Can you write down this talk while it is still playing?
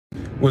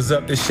What's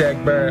up, this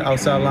Shaq Barrett,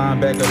 outside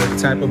linebacker of the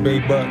Tampa Bay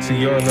Bucks,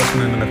 and you're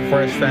listening to the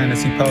Fresh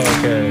Fantasy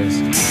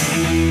Podcast.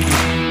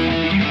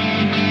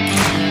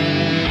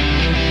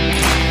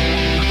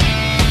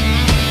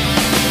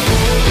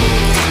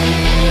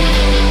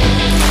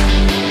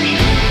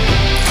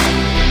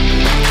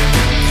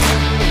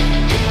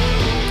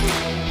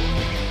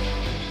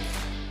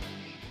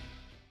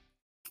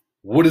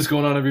 What is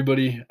going on,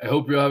 everybody? I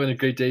hope you're having a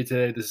great day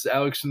today. This is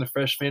Alex from the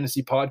Fresh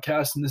Fantasy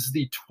Podcast, and this is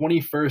the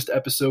 21st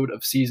episode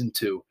of Season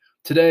 2.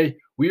 Today,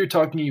 we are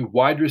talking a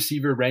wide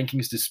receiver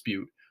rankings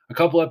dispute. A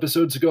couple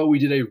episodes ago, we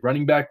did a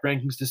running back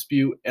rankings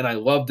dispute, and I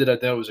loved it. I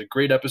thought it was a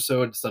great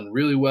episode. It's done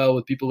really well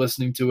with people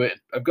listening to it.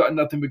 I've gotten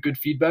nothing but good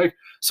feedback,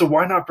 so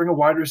why not bring a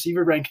wide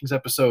receiver rankings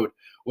episode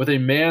with a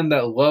man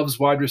that loves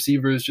wide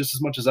receivers just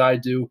as much as I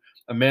do,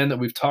 a man that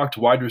we've talked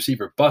wide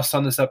receiver busts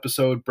on this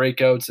episode,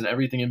 breakouts, and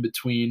everything in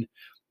between.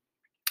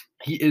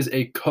 He is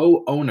a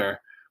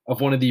co-owner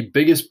of one of the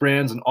biggest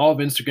brands in all of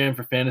Instagram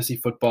for fantasy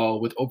football,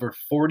 with over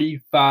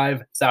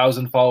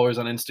 45,000 followers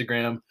on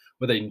Instagram,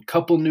 with a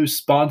couple new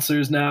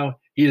sponsors now.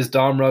 He is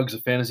Dom Ruggs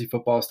of Fantasy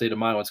Football State of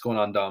Mind. What's going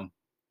on, Dom?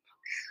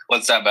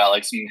 What's up,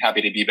 Alex? I'm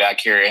happy to be back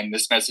here. And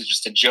this message is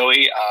to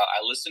Joey.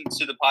 I listened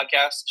to the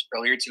podcast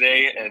earlier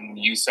today, and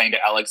you saying to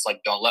Alex,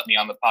 don't let me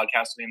on the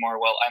podcast anymore.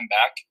 Well, I'm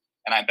back.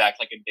 And I'm back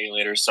like a day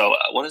later. So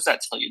what does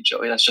that tell you,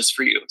 Joey? That's just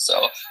for you.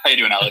 So how you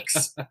doing,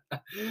 Alex?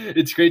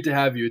 It's great to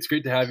have you. It's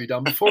great to have you,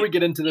 Dom. Before we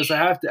get into this, I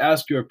have to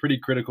ask you a pretty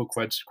critical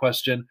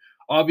question.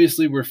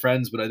 Obviously, we're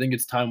friends, but I think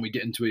it's time we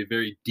get into a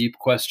very deep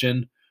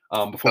question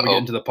before we get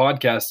into the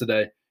podcast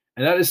today.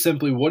 And that is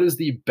simply, what is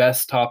the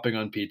best topping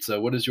on pizza?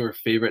 What is your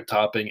favorite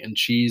topping? And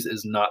cheese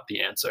is not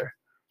the answer.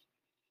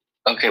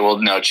 Okay, well,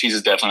 no, cheese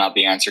is definitely not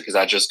the answer because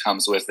that just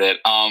comes with it.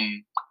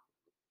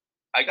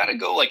 I got to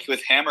go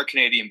with ham or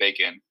Canadian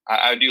bacon.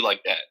 I do like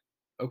that.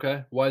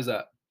 Okay. Why is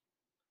that?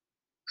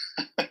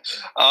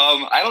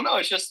 I don't know.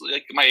 It's just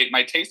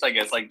my taste, I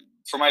guess.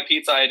 For my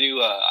pizza, I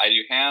do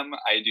ham,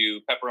 I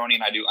do pepperoni,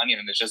 and I do onion.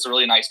 And it's just a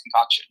really nice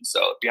concoction.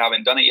 So if you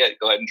haven't done it yet,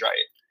 go ahead and try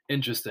it.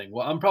 Interesting.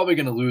 Well, I'm probably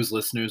going to lose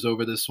listeners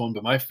over this one,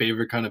 but my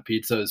favorite kind of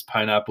pizza is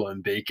pineapple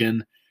and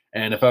bacon.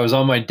 And if I was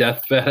on my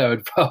deathbed, I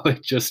would probably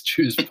just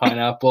choose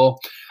pineapple.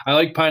 I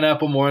like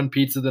pineapple more on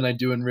pizza than I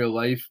do in real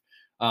life.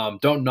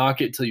 Don't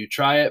knock it till you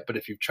try it, but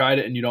if you've tried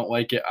it and you don't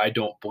like it, I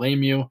don't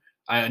blame you.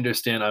 I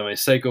understand I'm a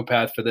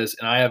psychopath for this,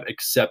 and I have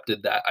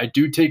accepted that. I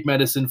do take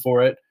medicine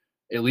for it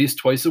at least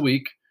twice a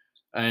week,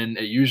 and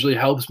it usually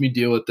helps me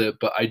deal with it,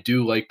 but I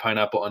do like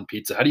pineapple on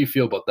pizza. How do you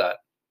feel about that?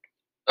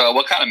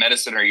 What kind of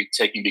medicine are you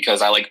taking?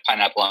 Because I like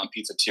pineapple on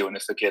pizza too, and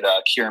if it could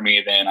cure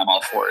me, then I'm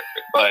all for it.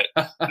 But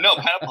no,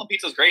 pineapple on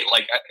pizza is great.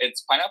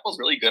 Pineapple is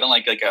really good on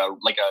like a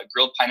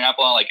grilled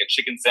pineapple on a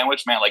chicken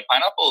sandwich. Man,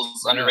 pineapple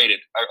is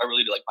underrated. I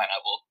really do like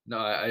pineapple. No,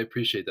 I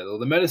appreciate that. Well,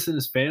 the medicine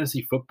is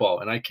fantasy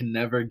football, and I can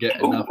never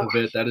get enough of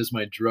it. That is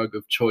my drug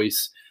of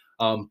choice.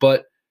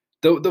 But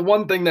the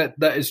one thing that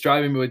is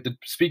driving me,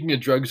 speaking of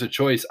drugs of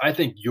choice, I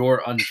think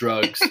you're on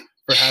drugs.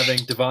 For having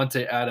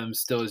Davante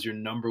Adams still as your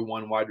number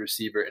one wide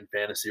receiver in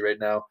fantasy right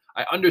now.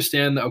 I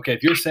understand that, okay,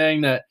 if you're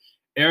saying that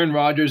Aaron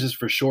Rodgers is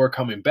for sure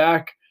coming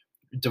back,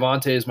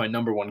 Davante is my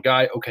number one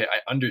guy, okay,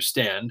 I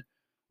understand.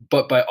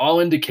 But by all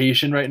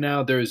indication right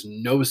now, there is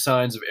no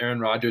signs of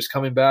Aaron Rodgers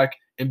coming back.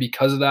 And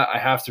because of that, I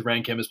have to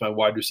rank him as my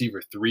wide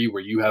receiver 3,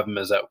 where you have him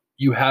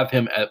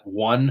at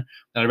 1. And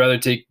I'd rather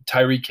take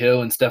Tyreek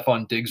Hill and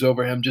Stephon Diggs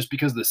over him just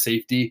because of the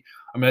safety.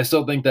 I mean, I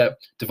still think that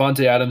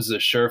Davante Adams is a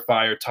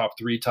surefire top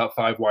 3, top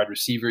 5 wide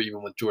receiver,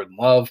 even with Jordan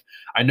Love.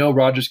 I know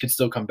Rodgers could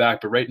still come back,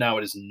 but right now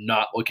it is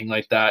not looking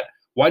like that.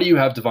 Why do you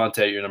have Davante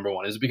at your number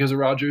 1? Is it because of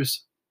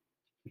Rodgers?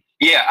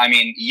 Yeah, I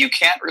mean, you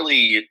can't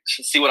really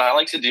see what I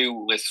like to do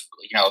with,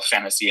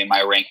 fantasy and my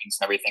rankings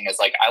and everything is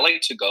I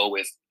like to go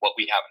with what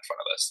we have in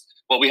front of us.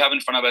 What we have in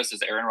front of us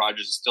is Aaron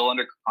Rodgers is still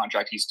under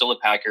contract. He's still a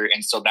Packer.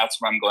 And so that's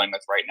what I'm going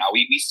with right now.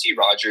 We see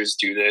Rodgers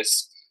do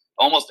this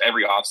almost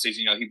every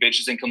offseason. He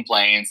bitches and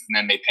complains, and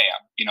then they pay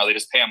him. They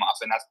just pay him off.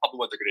 And that's probably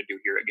what they're going to do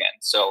here again.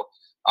 So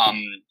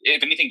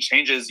if anything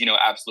changes,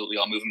 absolutely,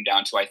 I'll move him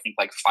down to, I think,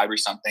 5 or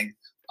something.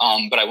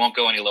 But I won't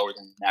go any lower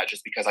than that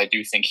just because I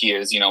do think he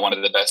is, one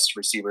of the best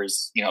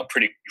receivers,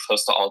 pretty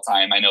close to all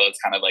time. I know it's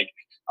kind of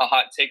a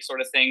hot take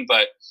sort of thing,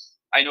 but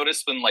I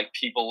notice when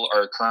people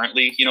are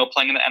currently,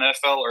 playing in the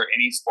NFL or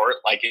any sport,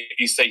 if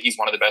you say he's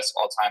one of the best of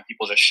all time,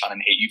 people just shun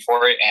and hate you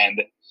for it.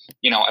 And,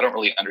 I don't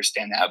really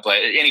understand that. But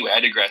anyway, I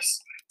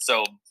digress.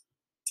 So,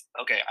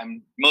 okay,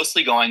 I'm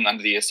mostly going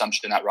under the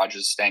assumption that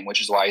Rodgers is staying,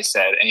 which is why I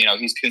said, and,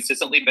 he's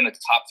consistently been a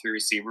top 3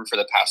 receiver for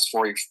the past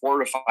 4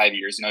 to 5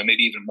 years,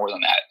 maybe even more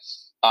than that.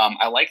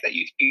 I like that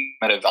you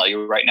can at a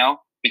value right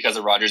now because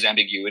of Rodgers'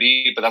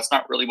 ambiguity, but that's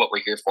not really what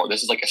we're here for.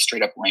 This is a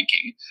straight up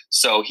ranking.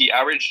 So he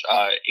averaged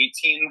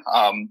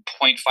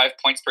 18.5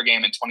 points per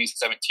game in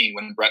 2017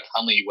 when Brett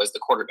Hundley was the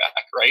quarterback,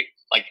 right?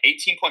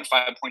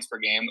 18.5 points per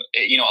game.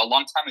 A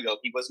long time ago,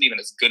 he wasn't even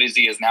as good as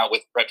he is now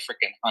with Brett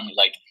freaking Hundley.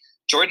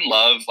 Jordan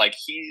Love, like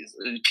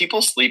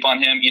people sleep on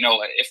him.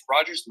 If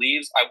Rodgers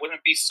leaves, I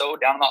wouldn't be so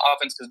down on the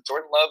offense because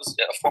Jordan Love's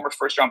a former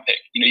first-round pick.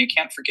 You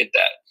can't forget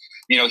that.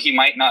 He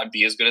might not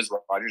be as good as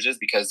Rodgers is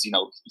because,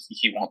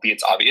 he won't be.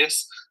 It's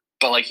obvious.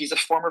 But, like, he's a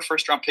former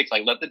first-round pick.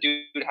 Like, let the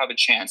dude have a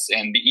chance.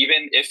 And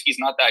even if he's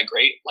not that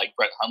great, like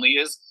Brett Hundley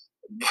is,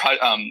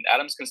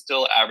 Adams can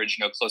still average,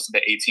 close to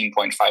the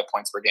 18.5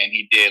 points per game.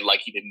 He did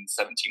in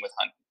 17 with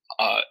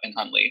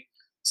Hundley.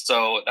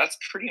 So that's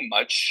pretty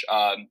much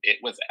it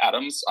with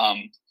Adams.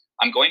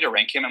 I'm going to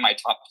rank him in my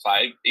top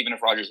 5, even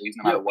if Rodgers leaves,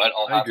 no matter what.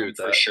 I'll have him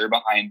for sure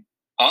behind.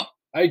 Huh?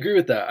 I agree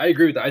with that. I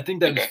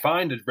think that it's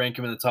fine to rank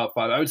him in the top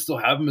 5. I would still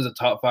have him as a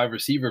top 5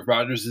 receiver if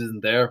Rodgers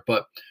isn't there.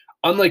 But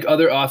unlike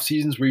other off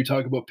seasons where you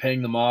talk about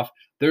paying them off,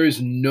 there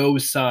is no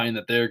sign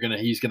that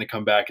he's gonna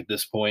come back at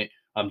this point.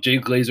 Jay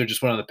Glazer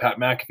just went on the Pat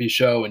McAfee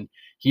show, and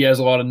he has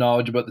a lot of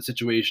knowledge about the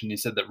situation. He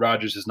said that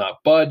Rodgers has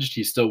not budged.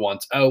 He still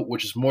wants out,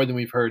 which is more than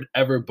we've heard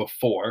ever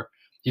before.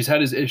 He's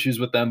had his issues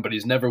with them, but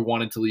he's never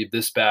wanted to leave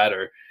this bad,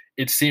 or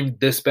it seemed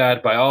this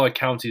bad. By all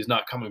accounts, he's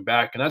not coming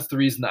back, and that's the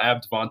reason that I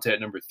have Davante at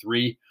number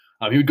 3.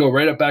 He would go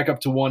right back up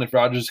to 1 if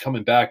Rodgers is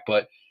coming back,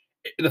 but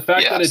the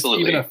fact that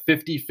absolutely. It's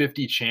even a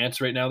 50-50 chance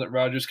right now that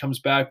Rodgers comes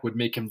back would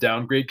make him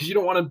downgrade because you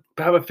don't want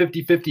to have a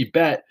 50-50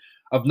 bet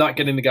of not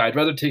getting the guy. I'd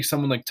rather take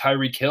someone like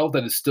Tyreek Hill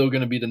that is still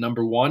going to be the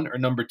number 1 or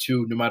number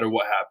 2 no matter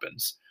what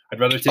happens. I'd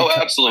rather take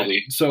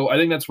absolutely. So I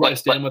think that's where I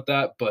stand with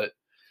that. But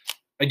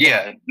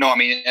again, yeah, no, I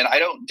mean, and I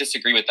don't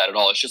disagree with that at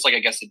all. It's just I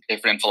guess a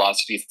different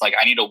philosophy. It's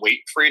I need to wait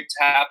for it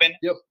to happen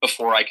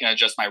before I can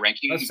adjust my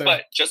rankings.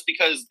 But just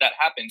because that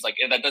happens,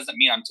 that doesn't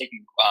mean I'm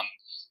taking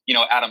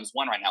Adams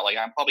 1 right now.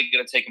 I'm probably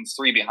going to take him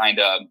 3 behind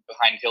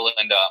Hill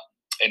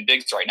and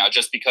Diggs right now,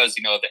 just because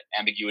the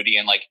ambiguity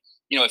and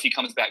if he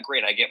comes back,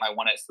 great, I get my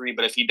 1 at 3.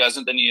 But if he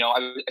doesn't, then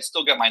I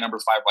still get my number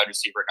 5 wide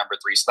receiver at number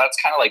 3. So that's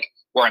kind of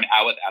where I'm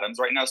at with Adams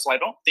right now. So I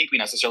don't think we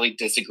necessarily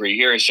disagree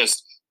here. It's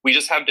just we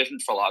just have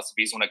different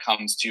philosophies when it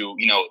comes to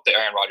the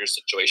Aaron Rodgers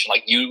situation.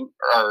 You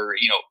are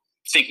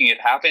thinking it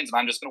happens, and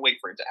I'm just going to wait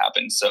for it to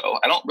happen. So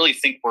I don't really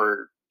think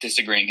we're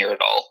disagreeing here at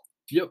all.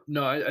 Yep.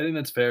 No, I think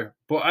that's fair.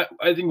 But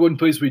I think one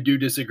place we do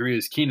disagree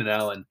is Keenan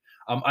Allen.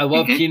 I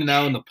love Keenan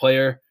Allen, the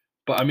player,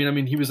 but I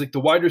mean, he was the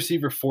wide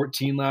receiver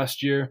 14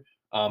 last year,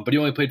 but he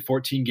only played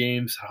 14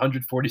 games,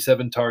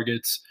 147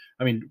 targets.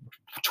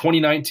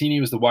 2019,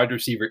 he was the wide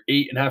receiver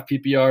 8.5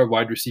 PPR,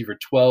 wide receiver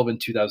 12 in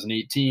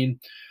 2018.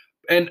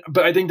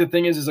 But I think the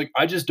thing is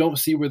I just don't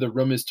see where the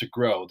room is to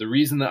grow. The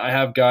reason that I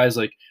have guys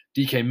like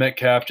DK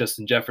Metcalf,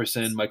 Justin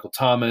Jefferson, Michael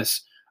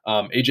Thomas,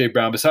 AJ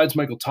Brown, besides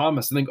Michael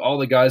Thomas, I think all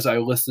the guys I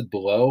listed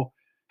below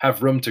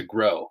have room to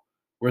grow.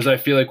 Whereas I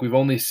feel like we've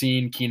only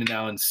seen Keenan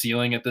Allen's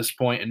ceiling at this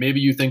point, and maybe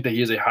you think that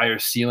he has a higher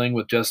ceiling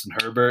with Justin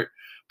Herbert,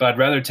 but I'd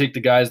rather take the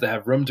guys that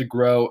have room to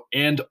grow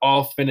and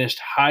all finished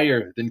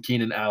higher than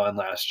Keenan Allen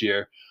last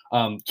year.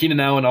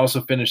 Keenan Allen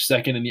also finished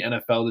 2nd in the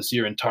NFL this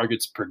year in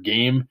targets per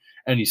game,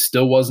 and he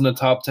still wasn't a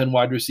top 10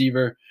 wide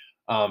receiver.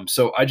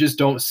 So I just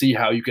don't see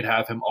how you could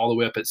have him all the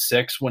way up at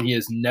 6 when he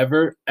has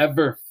never,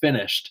 ever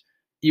finished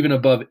even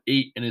above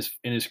 8 in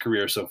his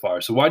career so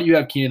far. So why do you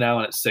have Keenan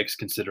Allen at 6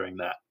 considering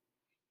that?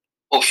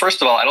 Well,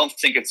 first of all, I don't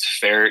think it's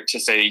fair to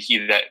say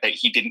that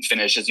he didn't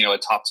finish as a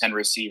top 10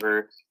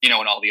 receiver, and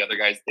all the other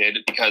guys did,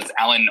 because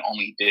Allen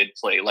only did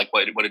play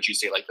what did you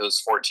say, those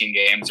 14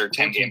 games or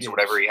 10 games or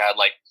whatever he had,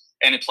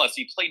 and plus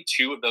he played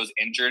 2 of those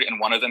injured,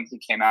 and one of them he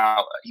came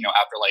out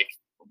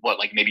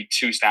after maybe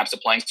 2 snaps of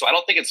playing. So I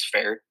don't think it's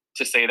fair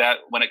to say that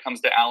when it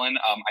comes to Allen.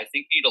 I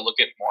think we need to look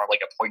at more a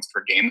points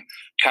per game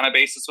kind of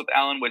basis with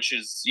Allen, which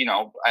is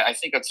I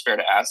think that's fair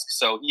to ask.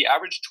 So he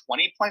averaged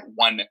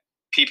 20.1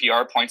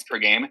 PPR points per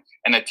game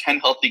and the 10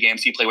 healthy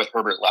games he played with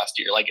Herbert last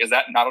year. Is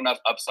that not enough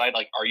upside?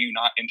 Are you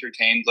not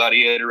entertained,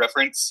 Gladiator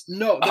reference?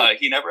 No.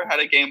 He never had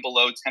a game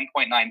below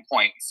 10.9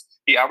 points.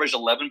 He averaged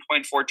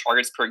 11.4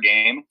 targets per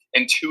game.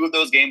 In 2 of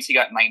those games, he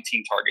got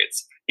 19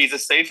 targets. He's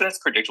as safe and as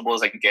predictable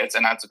as it gets,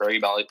 and that's very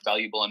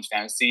valuable in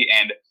fantasy.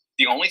 And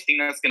the only thing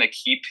that's going to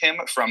keep him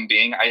from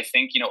being, I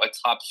think, a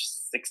top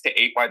 6 to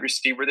 8 wide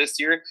receiver this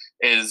year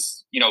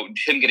is,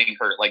 him getting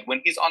hurt. When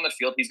he's on the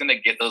field, he's going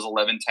to get those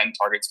 11, 10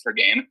 targets per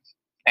game.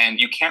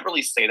 And you can't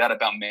really say that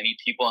about many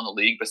people in the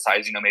league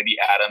besides, maybe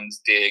Adams,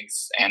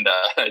 Diggs, and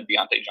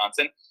Deontay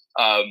Johnson.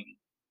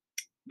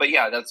 But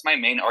yeah, that's my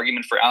main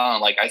argument for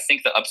Allen. I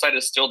think the upside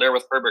is still there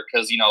with Herbert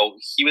because,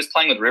 he was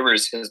playing with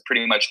Rivers his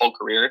pretty much whole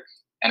career.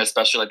 And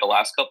especially the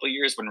last couple of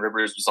years when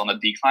Rivers was on the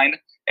decline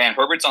and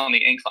Herbert's on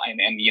the incline.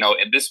 And,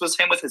 and this was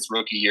him with his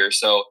rookie year.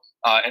 So,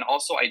 and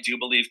also I do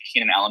believe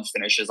Keenan Allen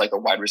finishes a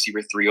wide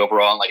receiver 3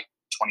 overall in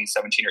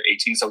 2017 or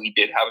 18. So he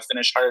did have a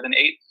finish higher than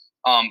 8.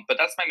 But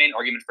that's my main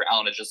argument for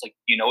Allen is just what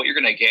you're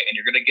going to get, and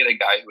you're going to get a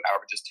guy who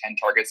averages 10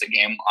 targets a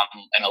game on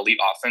an elite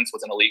offense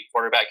with an elite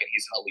quarterback, and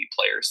he's an elite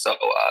player. So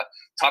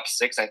top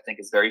 6, I think,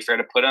 is very fair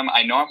to put him.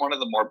 I know I'm one of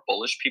the more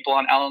bullish people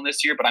on Allen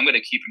this year, but I'm going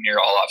to keep him here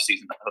all off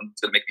season.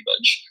 It's going to make me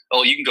budge.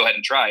 Well, you can go ahead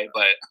and try,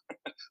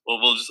 but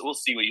we'll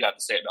see what you have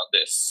to say about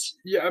this.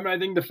 Yeah, I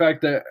think the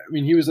fact that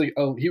he was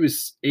he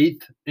was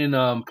 8th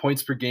in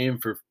points per game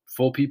for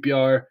full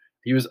PPR.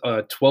 He was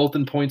 12th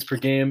in points per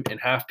game in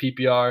half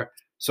PPR.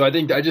 So I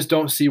think I just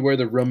don't see where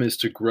the room is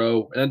to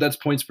grow. And that's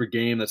points per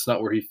game. That's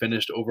not where he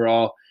finished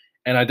overall.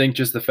 And I think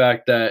just the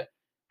fact that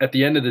at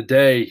the end of the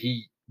day,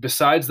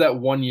 besides that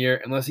 1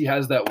 year, unless he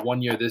has that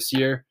 1 year this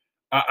year,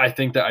 I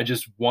think that I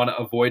just want to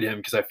avoid him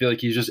because I feel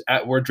like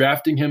we're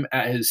drafting him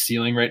at his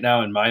ceiling right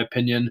now, in my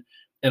opinion.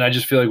 And I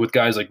just feel like with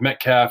guys like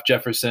Metcalf,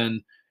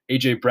 Jefferson,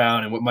 A.J.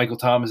 Brown, and what Michael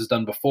Thomas has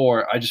done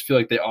before, I just feel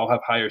like they all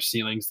have higher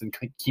ceilings than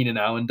Keenan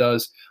Allen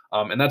does.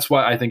 And that's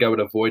why I think I would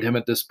avoid him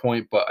at this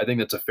point, but I think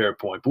that's a fair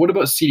point. But what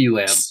about CeeDee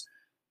Lamb?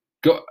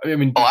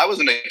 I was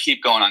going to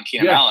keep going on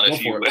Keenan Allen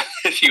if you want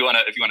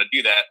to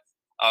do that.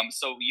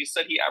 So you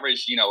said he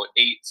averaged, 8.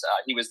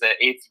 He was the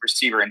 8th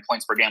receiver in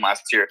points per game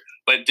last year.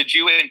 But did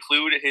you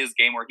include his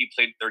game where he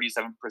played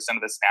 37%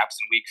 of the snaps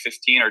in Week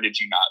 15, or did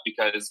you not?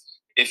 Because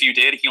if you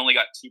did, he only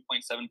got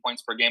 2.7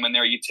 points per game in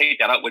there. You take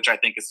that out, which I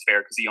think is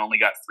fair because he only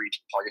got 3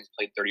 targets,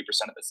 played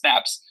 30% of the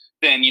snaps.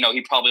 Then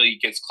he probably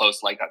gets close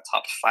to like that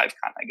top 5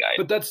 kind of guy.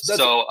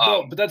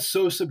 But that's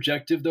so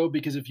subjective though,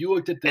 because if you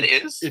looked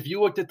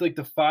at like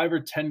the 5 or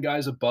 10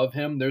 guys above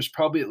him, there's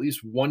probably at least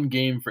one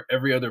game for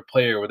every other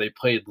player where they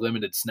played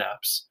limited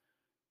snaps.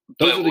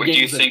 Do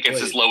you think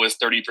it's as low as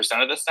 30%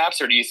 of the snaps,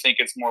 or do you think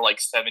it's more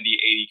like 70,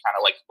 80, kind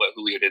of like what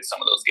Julio did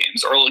some of those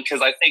games? Or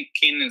because I think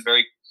Keenan is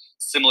very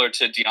similar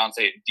to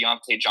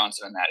Deontay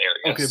Johnson in that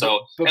area.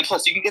 Okay, and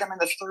plus you can get him in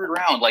the 3rd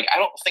round. Like, I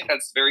don't think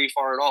that's very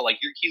far at all. Like,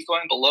 he's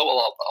going below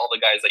all the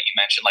guys that you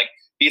mentioned. Like,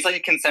 he's like a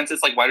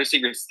consensus like wide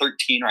receiver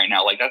 13 right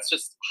now. Like, that's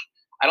just,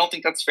 I don't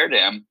think that's fair to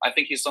him. I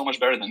think he's so much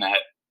better than that.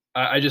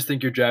 I just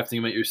think you're drafting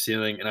him at your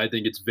ceiling, and I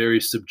think it's very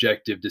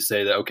subjective to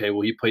say that, okay,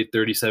 well, he played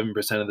 37%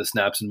 of the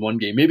snaps in one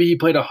game. Maybe he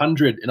played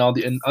 100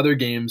 in other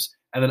games,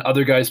 and then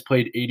other guys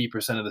played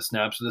 80% of the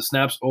snaps. So the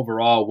snaps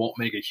overall won't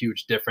make a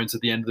huge difference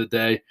at the end of the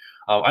day.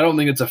 I don't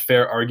think it's a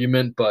fair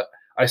argument, but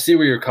I see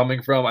where you're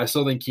coming from. I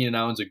still think Keenan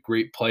Allen's a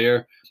great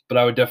player, but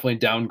I would definitely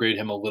downgrade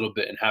him a little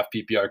bit in half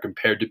PPR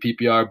compared to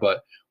PPR.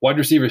 But wide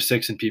receiver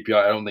 6 in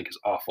PPR I don't think is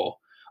awful.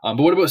 But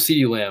what about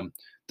CeeDee Lamb?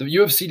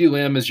 You have CeeDee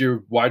Lamb as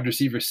your wide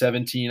receiver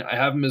 17. I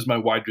have him as my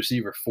wide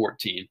receiver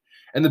 14.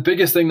 And the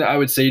biggest thing that I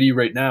would say to you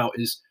right now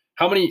is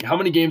how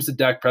many games did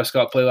Dak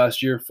Prescott play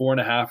last year?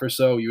 4.5 or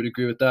so. You would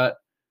agree with that?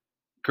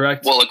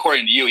 Correct? Well,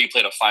 according to you, he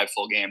played 5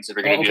 full games. If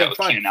you're going to do that with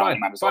Keenan Allen, you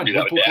might as well do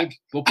that with Dak.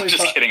 We'll play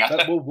just kidding.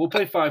 We'll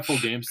play 5 full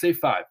games. Say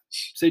 5.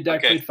 Say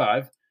Dak played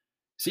 5.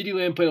 CeeDee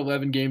Lamb played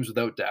 11 games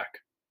without Dak.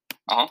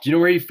 Do you know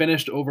where he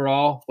finished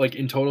overall, like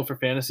in total for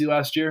fantasy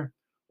last year?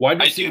 Wide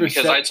receiver. I do,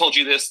 because I told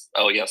you this.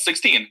 Oh, yeah,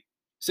 16.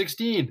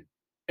 16.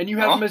 And you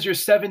have him as your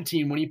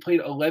 17 when he played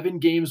 11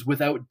 games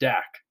without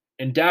Dak.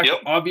 And Dak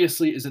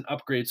obviously is an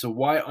upgrade. So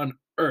why on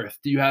earth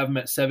do you have him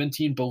at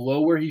 17 below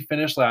where he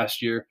finished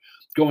last year,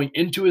 going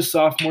into his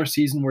sophomore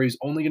season where he's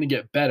only going to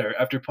get better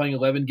after playing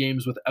 11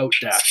 games without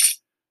Dak?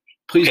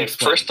 Please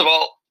explain. First of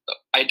all,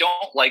 I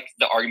don't like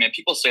the argument.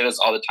 People say this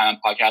all the time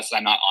on podcasts that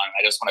I'm not on.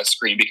 I just want to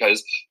scream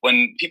because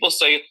when people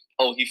say,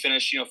 oh, he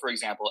finished, for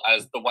example,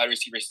 as the wide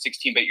receiver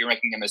 16, but you're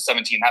making him as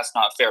 17, that's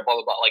not fair, blah,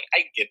 blah, blah. Like,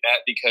 I get that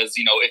because, if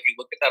you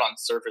look at that on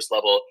surface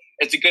level,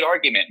 it's a good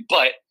argument.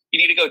 But you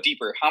need to go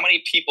deeper. How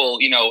many people,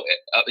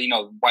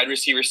 wide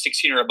receivers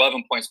 16 or above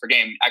in points per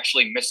game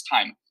actually miss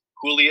time?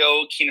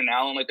 Julio, Keenan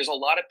Allen, like there's a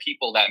lot of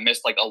people that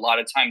missed like a lot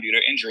of time due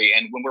to injury.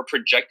 And when we're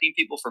projecting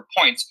people for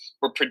points,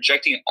 we're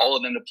projecting all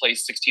of them to play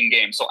 16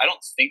 games. So I don't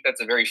think that's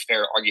a very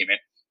fair argument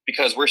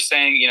because we're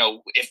saying,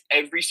 if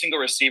every single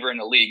receiver in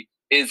the league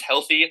is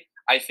healthy,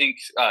 I think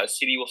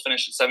CD will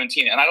finish at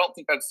 17. And I don't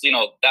think that's,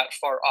 that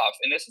far off.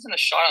 And this isn't a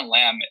shot on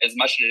Lamb as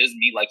much as it is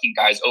me liking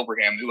guys over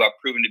him who have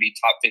proven to be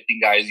top 15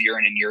 guys year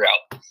in and year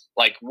out,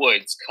 like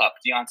Woods, Kupp,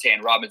 Deontay,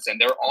 and Robinson.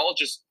 They're all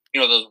just,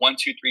 those 1,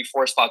 2, 3,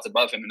 4 spots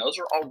above him. And those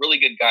are all really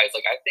good guys.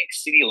 Like, I think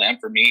CeeDee Lamb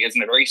for me is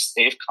in a very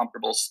safe,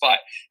 comfortable spot.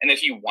 And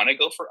if you want to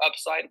go for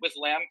upside with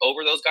Lamb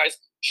over those guys,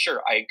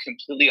 sure, I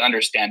completely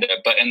understand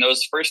it. But in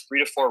those first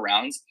 3 to 4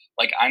 rounds,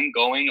 like I'm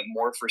going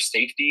more for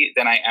safety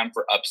than I am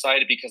for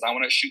upside because I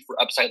want to shoot for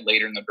upside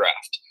later in the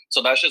draft.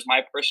 So that's just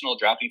my personal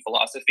drafting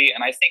philosophy.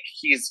 And I think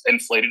he's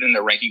inflated in the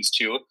rankings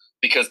too,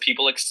 because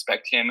people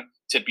expect him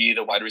to be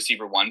the wide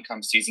receiver 1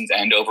 come season's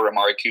end over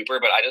Amari Cooper.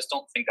 But I just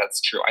don't think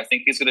that's true. I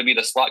think he's going to be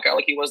the slot guy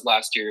like he was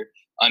last year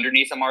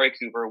underneath Amari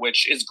Cooper,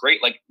 which is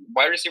great. Like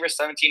wide receiver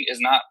 17 is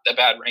not a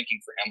bad ranking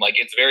for him. Like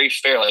it's very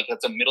fair. Like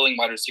that's a middling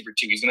wide receiver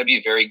 2. He's going to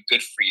be very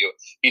good for you.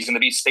 He's going to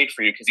be safe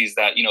for you because he's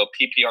that,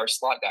 PPR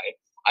slot guy.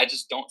 I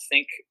just don't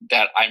think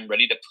that I'm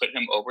ready to put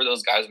him over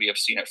those guys we have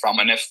seen it from.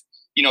 And if,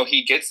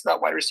 he gets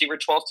that wide receiver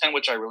 12-10,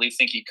 which I really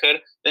think he could,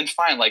 then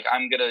fine. Like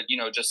I'm going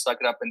to, just suck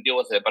it up and deal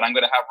with it. But I'm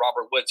going to have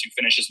Robert Woods who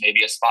finishes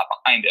maybe a spot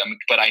behind him.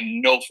 But I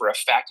know for a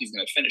fact he's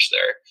going to finish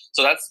there.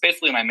 So that's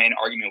basically my main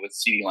argument with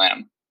CeeDee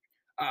Lamb.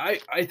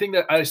 I think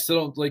that I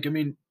still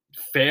don't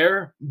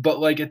fair, but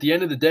like at the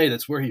end of the day,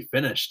 that's where he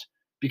finished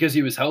because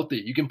he was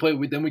healthy. We can play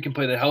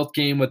the health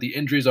game with the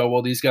injuries. Oh,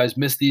 well, these guys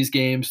missed these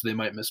games, so they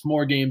might miss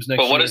more games next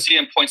year. But what is he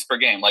in points per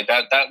game? Like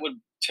that would,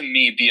 to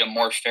me, be a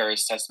more fair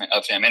assessment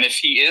of him. And if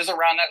he is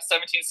around that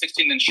 17,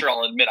 16, then sure,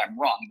 I'll admit I'm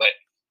wrong. But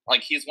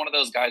Like, he's one of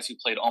those guys who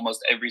played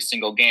almost every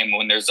single game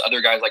when there's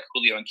other guys like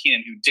Julio and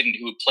Keenan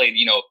who played,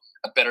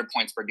 a better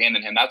points per game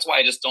than him. That's why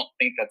I just don't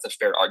think that's a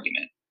fair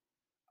argument.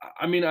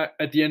 I mean,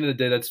 at the end of the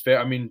day, that's fair.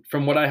 I mean,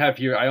 from what I have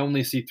here, I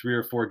only see 3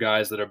 or 4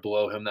 guys that are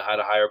below him that had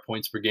a higher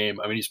points per game.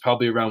 I mean, he's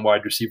probably around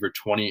wide receiver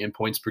 20 in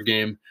points per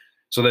game.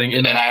 So then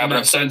in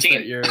that sense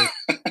that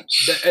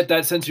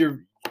you're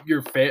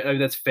you're fair. I mean,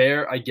 that's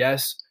fair, I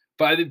guess.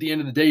 But at the end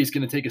of the day, he's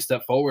going to take a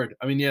step forward.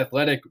 I mean, The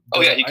Athletic.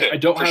 Oh yeah, he could.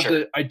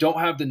 I don't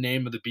have the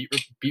name of the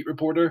beat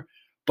reporter,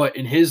 but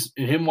in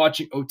him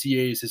watching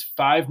OTAs, his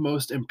 5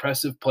 most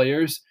impressive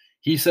players,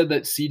 he said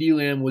that CeeDee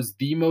Lamb was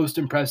the most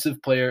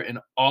impressive player in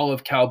all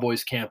of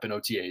Cowboys camp and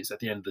OTAs at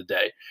the end of the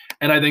day.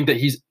 And I think that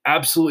he's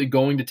absolutely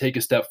going to take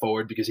a step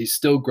forward because he's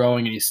still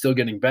growing and he's still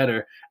getting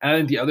better. And I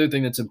think the other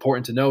thing that's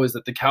important to know is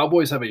that the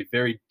Cowboys have a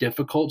very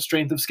difficult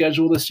strength of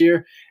schedule this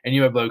year. And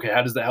you have, okay,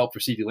 how does that help for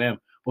CeeDee Lamb?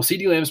 Well,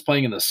 CeeDee Lamb's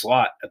playing in the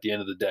slot at the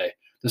end of the day.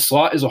 The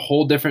slot is a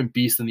whole different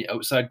beast than the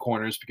outside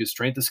corners because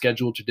strength of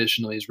schedule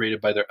traditionally is rated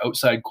by their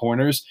outside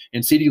corners.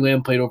 And CeeDee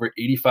Lamb played over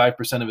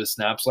 85% of his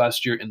snaps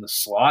last year in the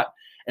slot.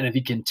 And if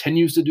he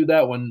continues to do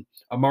that when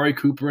Amari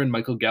Cooper and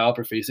Michael Gallup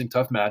are facing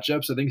tough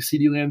matchups, I think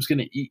CeeDee Lamb's going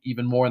to eat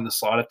even more in the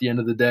slot at the end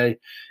of the day.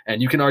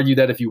 And you can argue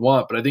that if you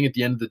want, but I think at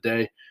the end of the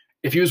day,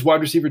 if he was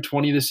wide receiver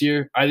 20 this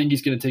year, I think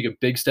he's going to take a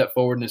big step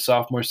forward in his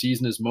sophomore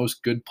season, as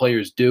most good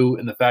players do.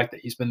 And the fact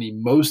that he's been the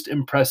most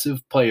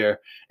impressive player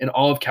in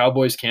all of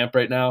Cowboys camp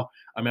right now,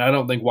 I mean, I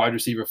don't think wide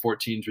receiver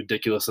 14 is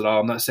ridiculous at all.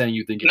 I'm not saying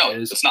you think it is.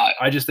 No, it's not.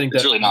 I just think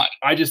it's really not.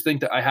 I just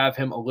think that I have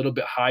him a little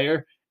bit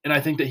higher. And I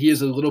think that he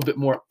is a little bit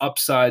more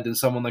upside than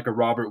someone like a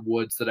Robert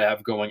Woods that I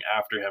have going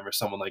after him or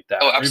someone like that.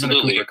 Oh,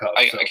 absolutely. Or even a Cooper Kupp.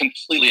 I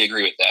completely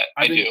agree with that.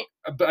 I do.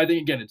 But I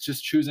think, again, it's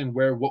just choosing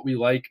what we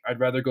like.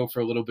 I'd rather go for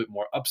a little bit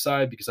more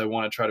upside because I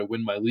want to try to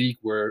win my league,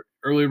 where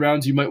early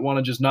rounds you might want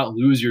to just not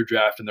lose your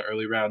draft in the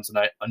early rounds, and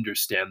I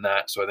understand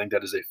that. So I think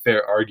that is a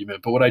fair argument.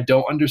 But what I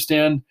don't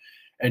understand,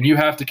 and you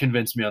have to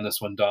convince me on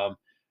this one, Dom,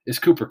 is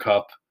Cooper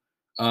Kupp.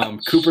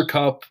 Cooper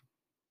Kupp,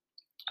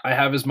 I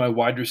have as my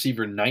wide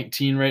receiver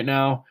 19 right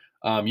now.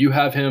 You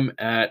have him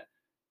at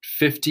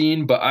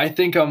 15, but I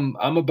think I'm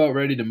about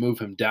ready to move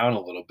him down a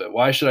little bit.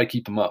 Why should I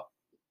keep him up?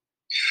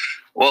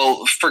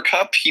 Well, for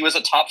Kupp, he was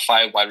a top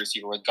 5 wide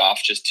receiver with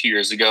Goff just 2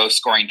 years ago,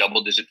 scoring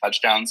double-digit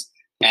touchdowns.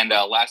 And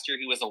last year,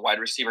 he was a wide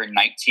receiver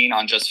 19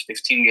 on just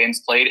 15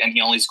 games played, and he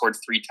only scored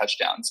 3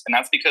 touchdowns. And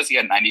that's because he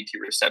had 92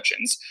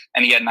 receptions,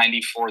 and he had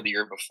 94 the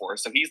year before.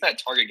 So he's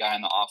that target guy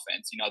on the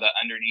offense, that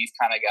underneath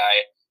kind of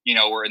guy.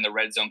 We're in the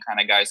red zone kind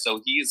of guy. So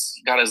he's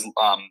got his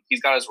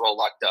role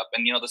locked up.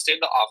 And, the state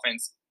of the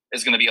offense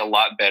is going to be a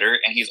lot better.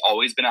 And he's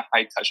always been a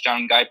high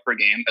touchdown guy per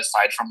game,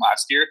 aside from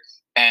last year.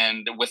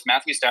 And with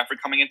Matthew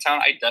Stafford coming in town,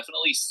 I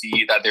definitely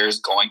see that there's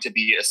going to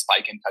be a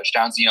spike in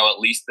touchdowns. At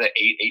least the 8.5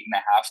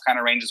 kind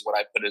of range is what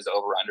I put his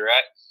over under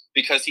at,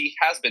 because he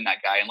has been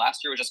that guy. And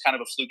last year was just kind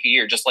of a fluky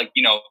year, just like,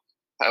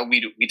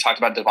 we talked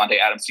about Davante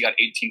Adams. He got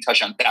 18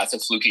 touchdowns. That's a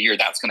fluky year.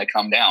 That's going to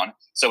come down.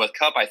 So with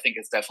Kupp, I think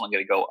it's definitely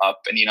going to go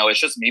up. And, it's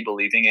just me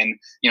believing in,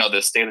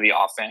 the state of the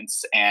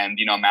offense and,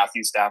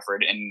 Matthew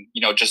Stafford and,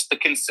 just the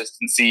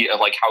consistency of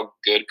like how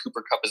good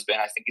Cooper Kupp has been.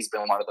 I think he's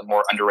been one of the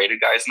more underrated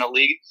guys in the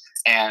league.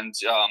 And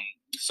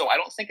so I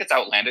don't think it's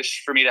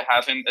outlandish for me to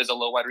have him as a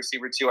low wide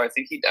receiver too. I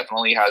think he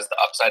definitely has the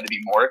upside to be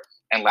more.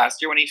 And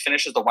last year when he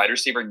finishes the wide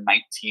receiver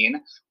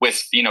 19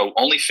 with,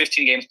 only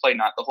 15 games played,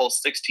 not the whole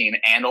 16,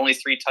 and only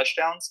 3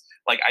 touchdowns,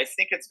 like I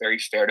think it's very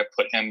fair to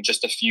put him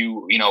just a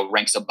few,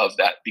 ranks above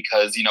that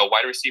because,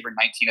 wide receiver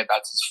 19, if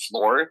that's his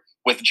floor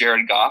with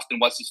Jared Goff, then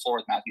what's his floor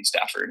with Matthew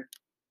Stafford?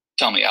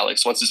 Tell me,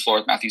 Alex, what's his floor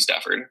with Matthew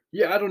Stafford?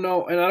 Yeah, I don't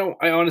know. And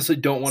I honestly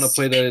don't want to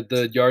play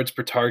the yards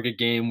per target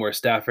game where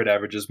Stafford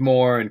averages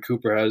more and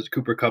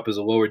Cooper Kupp is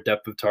a lower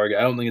depth of target.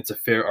 I don't think it's a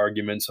fair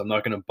argument, so I'm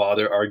not going to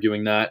bother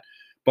arguing that.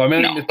 But I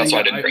mean, the thing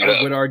that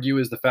I would argue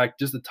is the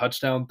fact, just the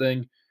touchdown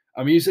thing.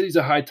 I mean, you said he's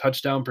a high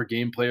touchdown per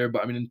game player,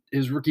 but I mean, in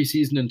his rookie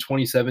season in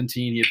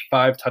 2017, he had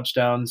 5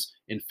 touchdowns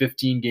in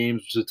 15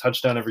 games, which is a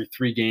touchdown every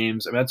 3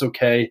 games. I mean, that's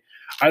okay.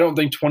 I don't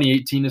think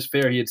 2018 is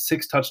fair. He had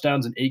 6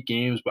 touchdowns in 8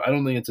 games, but I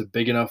don't think it's a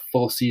big enough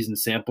full season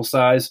sample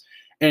size.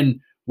 And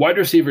wide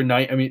receiver in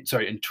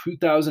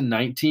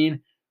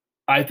 2019,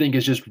 I think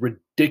is just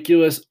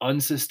ridiculous,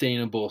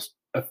 unsustainable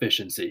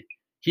efficiency.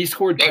 He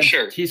scored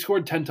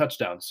 10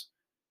 touchdowns.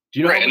 Do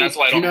you know and that's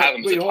why I don't have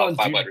him as a top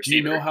 5 wide receiver. Do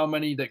you know how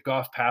many that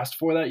Goff passed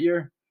for that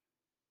year?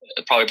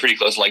 Probably pretty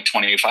close to like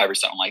 25 or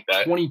something like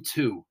that.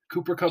 22.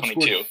 Cooper Kupp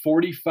scored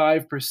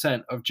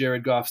 45% of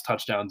Jared Goff's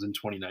touchdowns in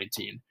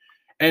 2019.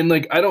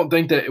 And I don't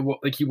think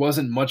that he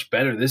wasn't much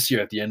better this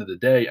year at the end of the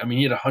day. I mean,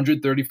 he had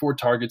 134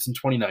 targets in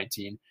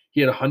 2019.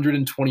 He had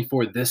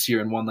 124 this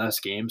year in one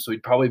last game, so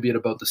he'd probably be at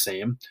about the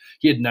same.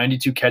 He had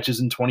 92 catches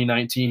in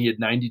 2019. He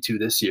had 92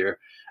 this year.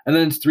 And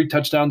then it's 3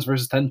 touchdowns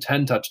versus 10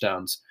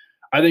 touchdowns.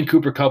 I think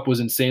Cooper Kupp was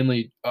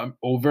insanely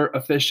over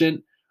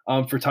efficient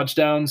for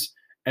touchdowns,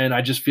 and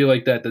I just feel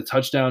like that the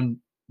touchdown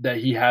that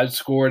he has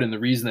scored and the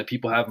reason that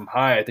people have him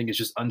high, I think is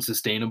just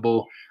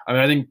unsustainable. I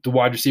mean, I think the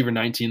wide receiver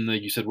 19,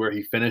 like you said, where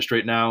he finished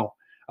right now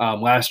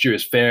last year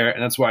is fair,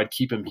 and that's why I'd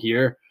keep him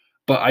here.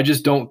 but I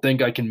just don't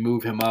think I can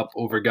move him up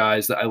over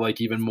guys that I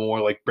like even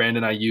more, like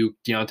Brandon Ayuk,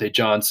 Deontay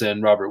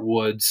Johnson, Robert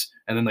Woods,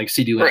 and then like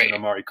CeeDee Lamb and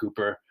Amari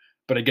Cooper.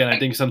 But again, I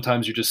think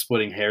sometimes you're just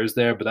splitting hairs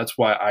there, but that's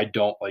why I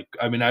don't like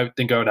 – I mean, I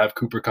think I would have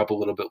Cooper Kupp a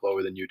little bit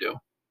lower than you do.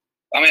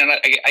 I mean,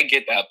 I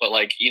get that, but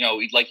like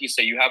you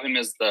say, you have him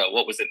as the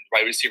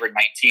wide receiver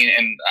 19,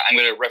 and I'm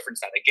going to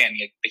reference that again.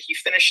 He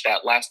finished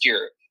that last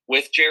year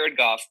with Jared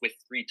Goff with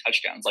 3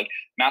 touchdowns. Like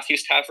Matthew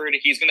Stafford,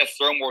 he's going to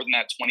throw more than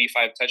that 22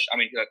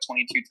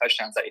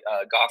 touchdowns that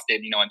Goff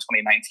did, in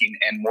 2019,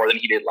 and more than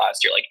he did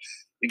last year. Like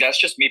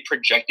that's just me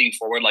projecting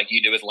forward, like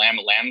you did with Lamb.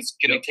 Lamb's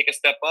going to take a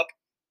step up.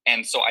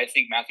 And so I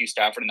think Matthew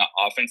Stafford in the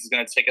offense is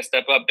going to take a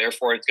step up.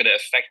 Therefore, it's going to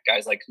affect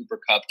guys like Cooper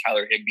Kupp,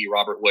 Tyler Higbee,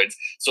 Robert Woods.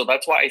 So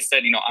that's why I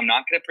said, I'm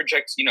not going to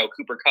project,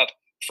 Cooper Kupp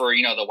for,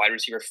 the wide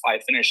receiver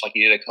 5 finish like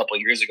he did a couple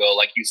of years ago.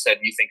 Like you said,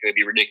 you think it would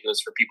be ridiculous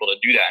for people to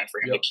do that and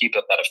for him to keep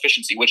up that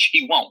efficiency, which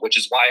he won't, which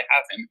is why I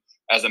have him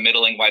as a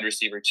middling wide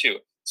receiver too.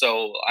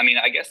 So, I mean,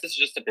 I guess this is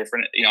just a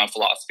different,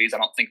 philosophies. I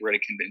don't think we're going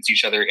to convince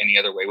each other any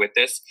other way with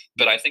this,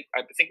 but I think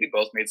we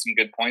both made some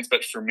good points.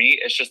 But for me,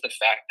 it's just the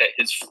fact that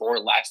his floor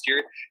last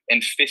year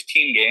in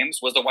 15 games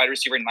was the wide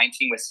receiver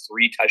 19 with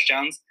 3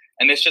 touchdowns.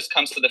 And this just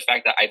comes to the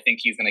fact that I think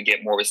he's going to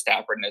get more with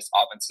Stafford in this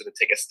offense to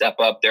take a step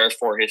up.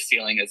 Therefore, his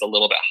ceiling is a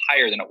little bit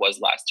higher than it was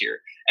last year.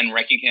 And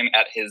ranking him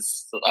at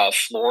his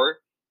floor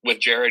with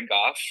Jared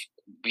Goff,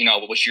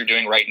 what you're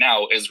doing right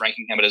now is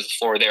ranking him at his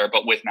floor there,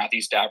 but with Matthew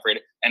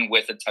Stafford and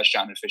with a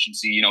touchdown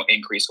efficiency,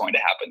 increase going to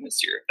happen this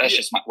year. That's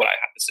just what I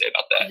have to say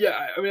about that.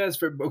 Yeah, I mean, that's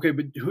fair. Okay,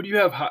 but who do you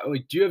have?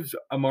 Do you have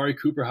Amari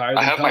Cooper higher?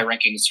 I have my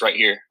rankings right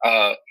here.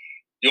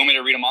 You want me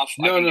to read them off?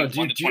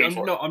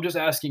 No. I'm just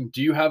asking.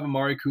 Do you have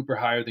Amari Cooper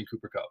higher than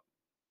Cooper Kupp?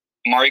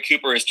 Amari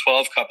Cooper is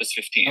 12. Kupp is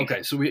 15.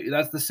 Okay, so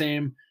that's the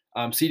same.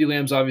 CeeDee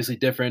Lamb's obviously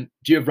different.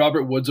 Do you have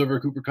Robert Woods over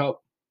Cooper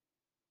Kupp?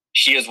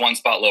 He is 1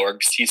 spot lower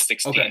because he's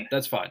 16. Okay,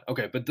 that's fine.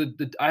 Okay, but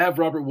I have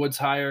Robert Woods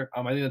higher.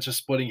 I think that's just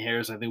splitting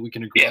hairs. I think we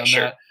can agree on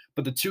that.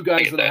 But the 2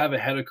 guys that I have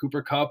ahead of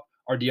Cooper Kupp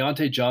are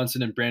Deontay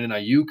Johnson and Brandon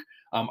Ayuk.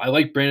 I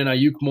like Brandon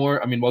Ayuk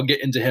more. I mean, we'll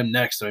get into him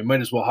next, so we might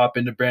as well hop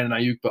into Brandon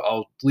Ayuk, but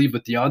I'll leave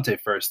with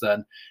Deontay first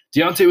then.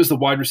 Deontay was the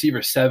wide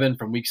receiver 7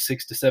 from week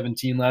 6 to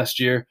 17 last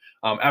year.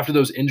 After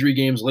those injury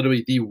games,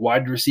 literally the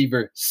wide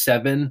receiver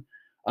 7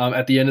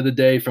 at the end of the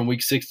day from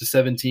week 6 to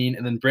 17.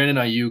 And then Brandon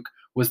Ayuk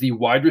was the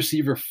wide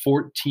receiver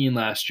 14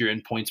 last year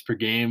in points per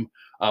game,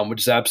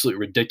 which is absolutely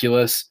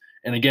ridiculous.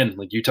 And again,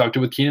 like you talked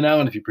with Keenan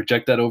Allen, if you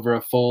project that over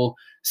a full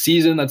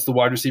season, that's the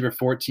wide receiver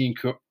 14.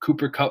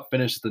 Cooper Kupp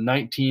finished at the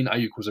 19.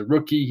 Ayuk was a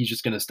rookie. He's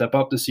just going to step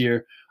up this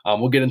year.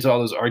 We'll get into all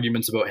those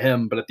arguments about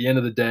him. But at the end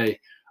of the day,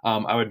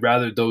 I would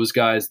rather those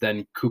guys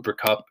than Cooper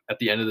Kupp at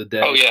the end of the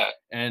day. Oh, yeah.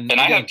 And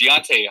I have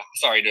Deontay,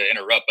 sorry to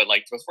interrupt, but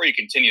like before you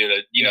continue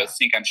to,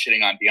 think I'm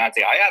shitting on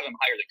Deontay, I have him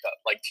higher than Kupp.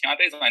 Like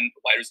Deontay's my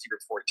wide receiver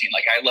 14.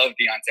 Like I love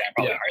Deontay. I'm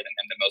probably higher than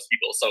him than most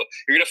people. So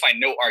you're going to find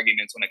no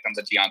arguments when it comes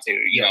to Deontay,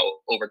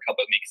 over Kupp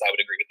with me because I would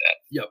agree with that.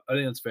 Yep, I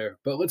think that's fair.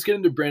 But let's get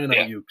into Brandon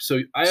Ayuk. So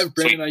I have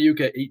Brandon Ayuk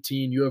at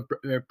 18. You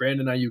have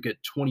Brandon Ayuk at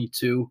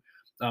 22.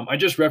 I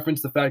just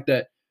referenced the fact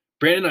that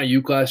Brandon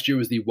Ayuk last year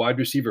was the wide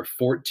receiver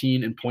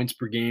 14 in points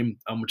per game,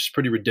 which is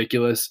pretty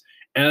ridiculous.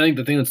 And I think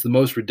the thing that's the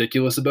most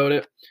ridiculous about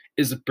it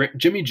is that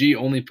Jimmy G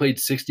only played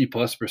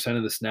 60+%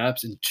 of the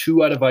snaps in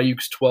 2 out of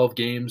Ayuk's 12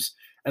 games.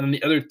 And then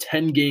the other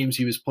 10 games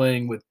he was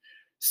playing with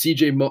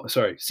CJ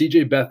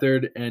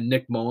Beathard and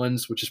Nick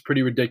Mullins, which is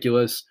pretty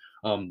ridiculous.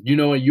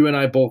 You and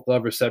I both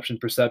love reception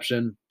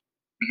perception.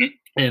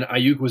 Mm-hmm. And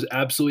Ayuk was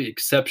absolutely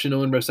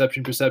exceptional in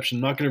reception perception.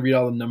 I'm not going to read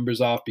all the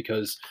numbers off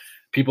because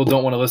people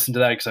don't want to listen to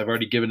that because I've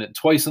already given it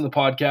twice on the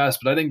podcast.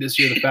 But I think this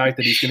year the fact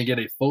that he's going to get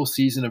a full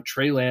season of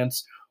Trey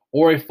Lance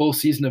or a full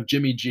season of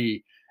Jimmy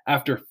G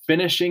after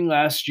finishing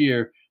last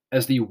year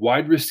as the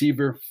wide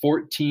receiver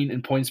 14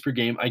 in points per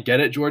game. I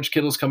get it, George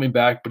Kittle's coming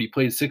back, but he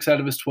played 6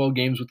 out of his 12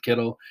 games with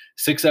Kittle,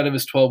 6 out of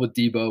his 12 with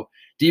Debo.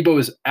 Debo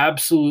is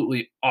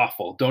absolutely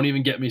awful. Don't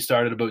even get me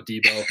started about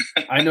Debo.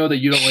 I know that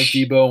you don't like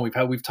Debo,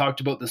 and we've talked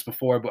about this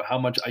before about how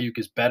much Ayuk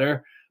is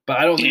better. But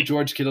I don't think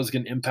George Kittle is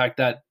going to impact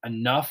that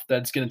enough.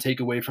 That's going to take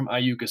away from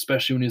Ayuk,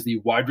 especially when he's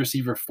the wide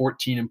receiver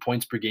 14 in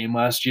points per game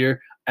last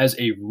year as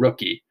a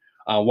rookie.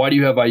 Why do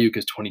you have Ayuk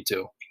as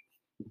 22?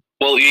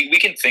 Well, we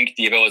can think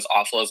Devo is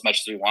awful as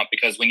much as we want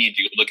because when you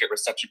do look at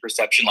reception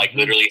perception, like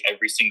literally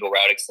every single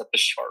route except the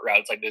short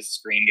routes, like this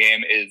screen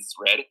game is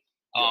red.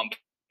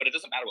 But it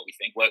doesn't matter what we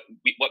think.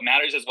 What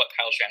matters is what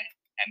Kyle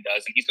Shanahan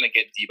does, and he's going to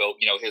get Devo,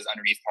 his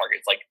underneath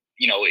targets. Like,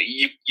 he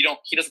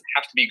doesn't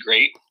have to be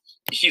great.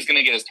 He's going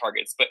to get his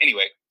targets. But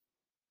anyway,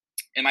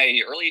 in my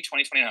early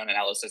 2021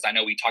 analysis, I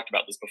know we talked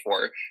about this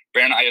before,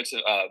 Brandon Ayuk's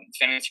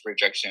fantasy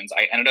projections,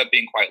 I ended up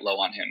being quite low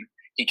on him.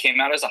 He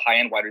came out as a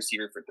high-end wide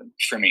receiver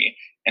for me.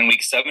 In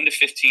week 7 to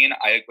 15,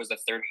 Ayuk was the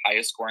 3rd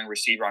highest scoring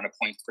receiver on a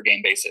points per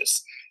game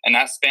basis. And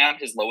that span,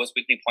 his lowest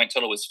weekly point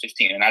total was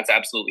 15, and that's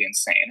absolutely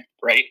insane,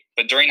 right?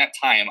 But during that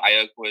time,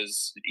 Ayuk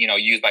was,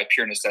 used by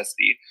pure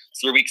necessity.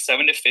 Through week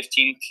 7 to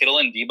 15, Kittle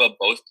and Debo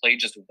both played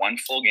just 1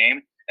 full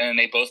game, and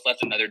they both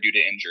left another due to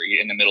injury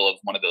in the middle of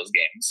one of those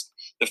games.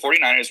 The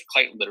 49ers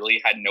quite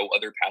literally had no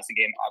other passing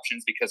game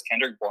options because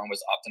Kendrick Bourne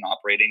was often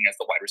operating as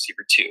the wide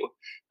receiver 2.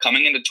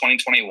 Coming into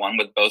 2021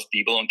 with both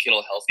Debo and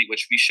Kittle healthy,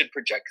 which we should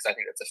project because I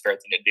think that's a fair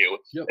thing to do,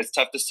 it's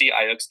tough to see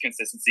Ayuk's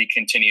consistency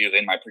continue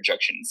in my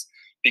projections.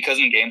 Because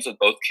in games with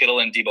both Kittle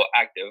and Debo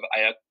active,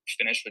 Ayuk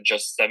finished with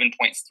just 7.3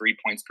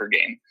 points per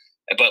game.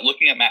 But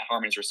looking at Matt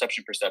Harmon's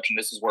reception perception,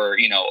 this is where,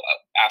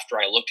 after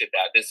I looked at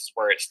that, this is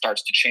where it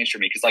starts to change for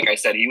me. Because like I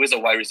said, he was a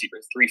wide receiver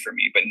 3 for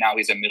me, but now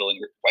he's a middling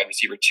wide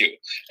receiver 2.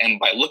 And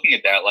by looking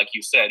at that, like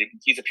you said,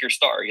 he's a pure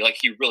star.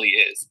 He really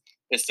is.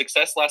 His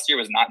success last year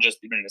was not just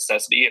due to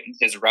necessity.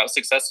 His route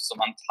success was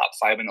among top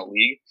 5 in the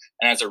league.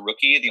 And as a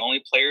rookie, the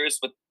only players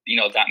with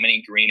that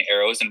many green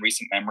arrows in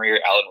recent memory are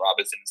Allen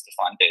Robinson and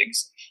Stephon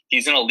Diggs.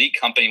 He's in elite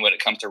company when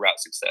it comes to route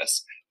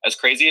success. As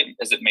crazy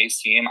as it may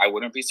seem, I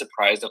wouldn't be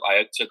surprised if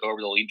Ayuk took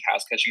over the lead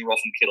pass catching role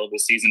from Kittle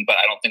this season, but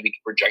I don't think we can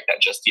project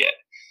that just yet.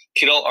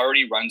 Kittle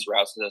already runs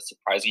routes with a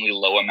surprisingly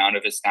low amount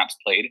of his snaps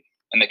played,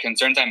 and the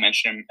concerns I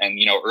mentioned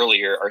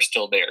earlier are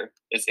still there.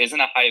 This isn't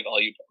a high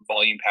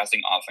volume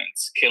passing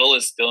offense. Kittle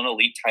is still an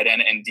elite tight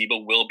end, and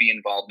Debo will be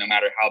involved no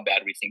matter how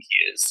bad we think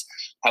he is.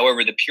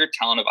 However, the pure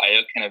talent of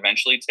Ayuk can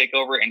eventually take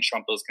over and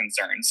trump those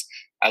concerns.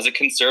 As a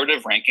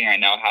conservative ranking, I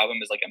now have him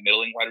as like a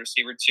middling wide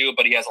receiver 2,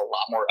 but he has a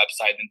lot more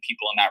upside than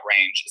people in that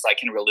range, as I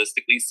can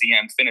realistically see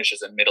him finish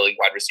as a middling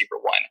wide receiver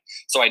 1.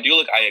 So I do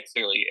look Ayuk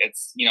clearly.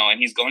 It's, and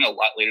he's going a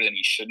lot later than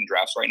he should in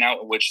drafts right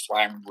now, which is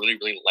why I'm really,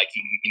 really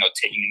liking,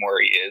 taking him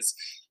where he is.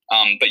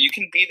 But you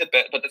can be the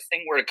best. But the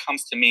thing where it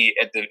comes to me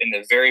in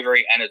the very,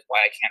 very end is why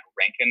I can't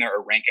rank him there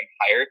or rank him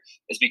higher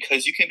is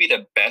because you can be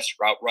the best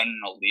route runner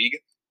in the league.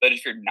 But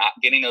if you're not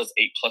getting those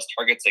 8+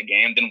 targets a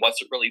game, then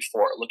what's it really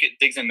for? Look at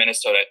Diggs in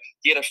Minnesota.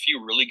 He had a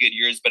few really good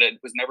years, but it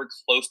was never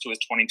close to his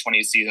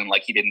 2020 season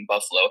like he did in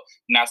Buffalo.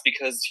 And that's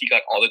because he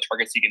got all the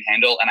targets he can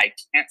handle. And I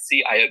can't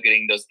see Ayuk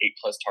getting those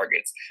 8+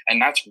 targets. And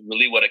that's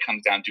really what it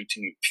comes down to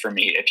for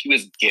me. If he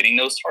was getting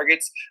those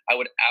targets, I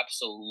would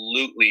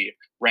absolutely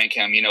rank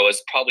him,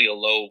 as probably a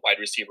low wide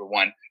receiver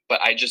 1.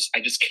 But I just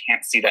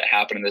can't see that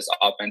happen in this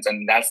offense.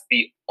 And that's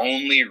the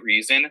only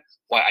reason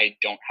why I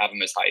don't have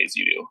him as high as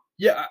you do.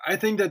 Yeah, I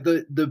think that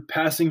the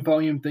passing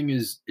volume thing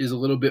is a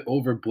little bit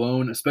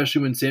overblown,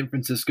 especially when San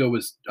Francisco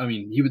was,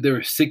 they were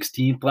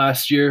 16th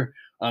last year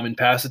in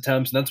pass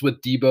attempts, and that's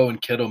with Debo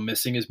and Kittle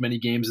missing as many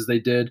games as they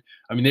did.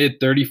 They had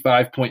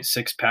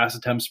 35.6 pass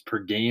attempts per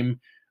game,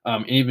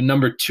 and even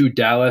number 2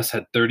 Dallas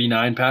had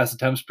 39 pass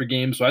attempts per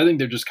game. So I think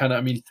they're just kind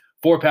of,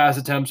 4 pass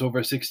attempts over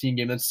a 16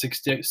 game, that's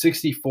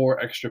 64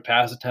 extra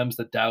pass attempts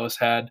that Dallas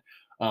had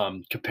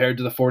compared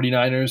to the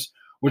 49ers,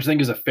 which I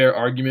think is a fair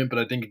argument. But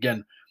I think,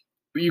 again,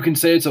 you can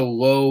say it's a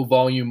low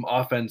volume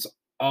offense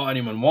all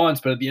anyone wants,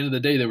 but at the end of the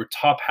day, they were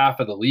top half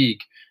of the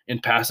league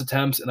in pass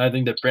attempts. And I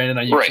think that Brandon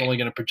Ayuk's only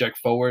going to project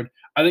forward.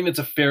 I think that's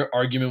a fair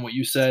argument, what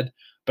you said.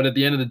 But at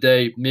the end of the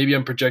day, maybe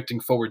I'm projecting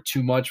forward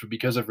too much, but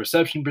because of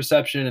reception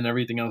perception and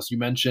everything else you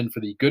mentioned for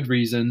the good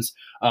reasons,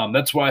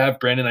 that's why I have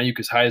Brandon Ayuk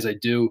as high as I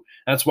do.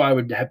 That's why I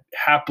would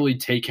happily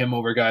take him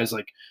over guys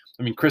like,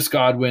 Chris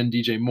Godwin,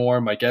 DJ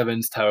Moore, Mike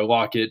Evans, Tyler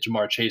Lockett,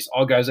 Jamar Chase,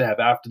 all guys I have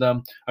after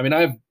them. I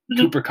have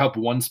Cooper Kupp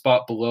 1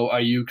 spot below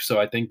Ayuk,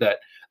 so I think that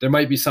there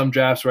might be some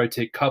drafts where I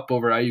take Kupp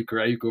over Ayuk or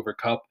Ayuk over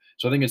Kupp.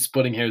 So I think it's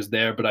splitting hairs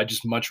there, but I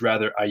just much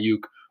rather Ayuk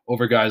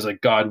over guys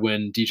like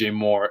Godwin, DJ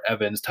Moore,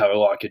 Evans, Tyler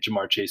Lockett,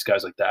 Jamar Chase,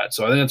 guys like that.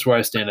 So I think that's where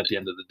I stand at the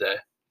end of the day.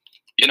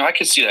 I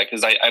could see that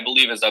because I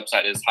believe his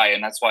upside is high,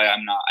 and that's why I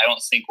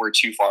don't think we're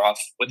too far off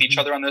with each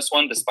other on this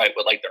one, despite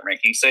what the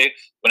rankings say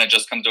when it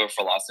just comes to a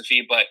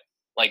philosophy. But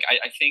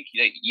I think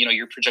that,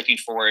 you're projecting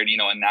forward,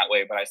 in that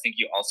way, but I think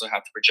you also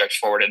have to project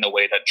forward in the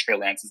way that Trey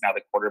Lance is now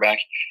the quarterback.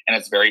 And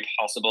it's very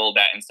possible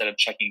that instead of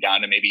checking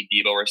down to maybe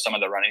Debo or some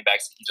of the running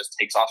backs, he just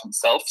takes off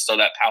himself. So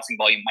that passing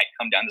volume might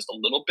come down just a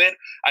little bit.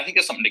 I think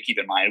it's something to keep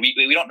in mind.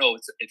 We don't know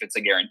if it's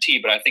a guarantee,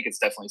 but I think it's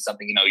definitely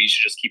something, you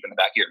should just keep in the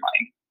back of your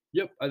mind.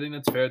 Yep. I think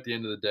that's fair at the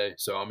end of the day.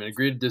 So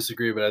agree to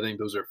disagree, but I think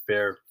those are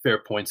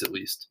fair points at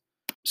least.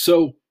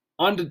 So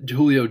on to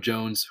Julio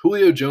Jones.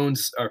 Julio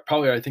Jones are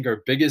probably, I think,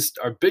 our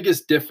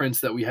biggest difference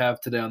that we have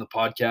today on the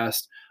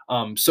podcast.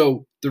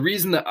 So the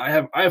reason that I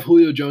have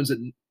Julio Jones at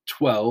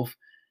 12,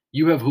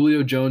 you have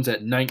Julio Jones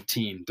at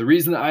 19. The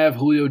reason that I have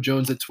Julio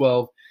Jones at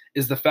 12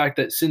 is the fact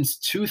that since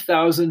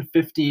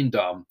 2015,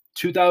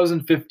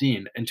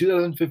 in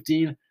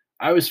 2015,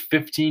 I was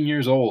 15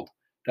 years old.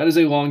 That is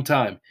a long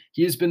time.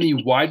 He has been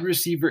the wide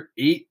receiver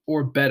 8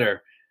 or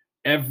better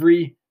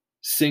every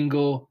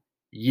single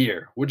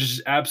year, which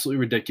is absolutely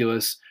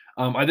ridiculous.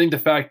 I think the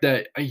fact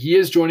that he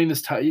is joining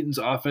this Titans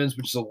offense,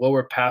 which is a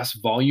lower pass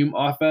volume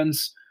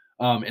offense,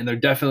 and they're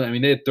definitely,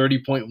 they had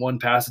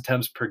 30.1 pass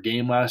attempts per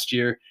game last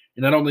year,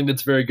 and I don't think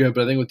that's very good,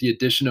 but I think with the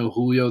addition of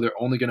Julio,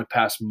 they're only going to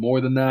pass more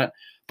than that.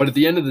 But at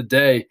the end of the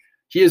day,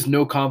 he has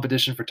no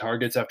competition for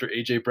targets after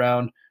A.J.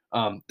 Brown.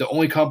 The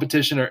only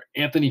competition are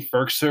Anthony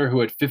Ferkser, who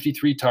had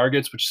 53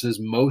 targets, which is his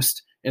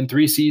most in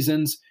 3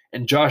 seasons,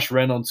 and Josh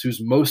Reynolds, whose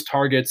most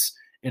targets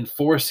in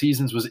 4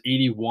 seasons was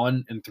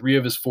 81, and 3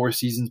 of his 4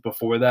 seasons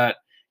before that,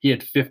 he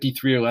had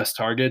 53 or less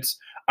targets.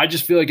 I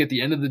just feel like at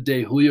the end of the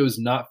day, Julio is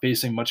not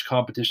facing much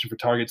competition for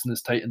targets in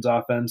this Titans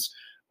offense.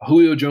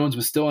 Julio Jones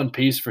was still on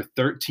pace for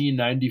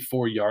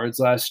 1,394 yards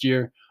last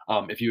year.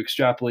 If you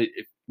extrapolate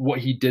what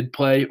he did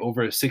play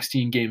over a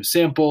 16-game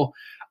sample,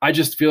 I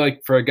just feel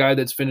like for a guy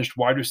that's finished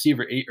wide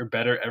receiver 8 or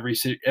better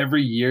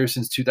every year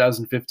since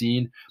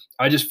 2015,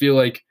 I just feel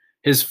like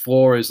his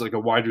floor is like a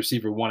wide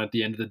receiver 1 at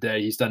the end of the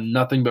day. He's done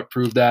nothing but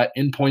prove that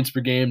in points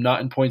per game,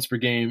 not in points per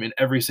game, in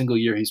every single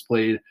year he's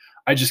played.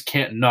 I just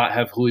can't not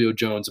have Julio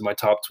Jones in my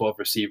top 12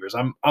 receivers.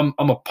 I'm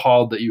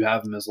appalled that you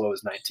have him as low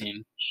as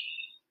 19.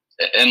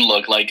 And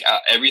look, like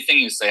everything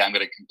you say, I'm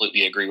going to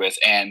completely agree with.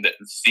 And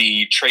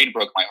the trade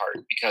broke my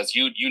heart because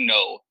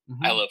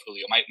I love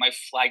Julio. My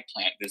flag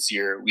plant this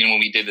year, when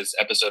we did this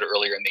episode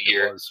earlier in the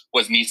year,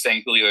 was me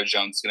saying Julio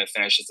Jones is going to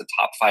finish as a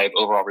top 5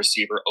 overall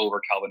receiver over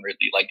Calvin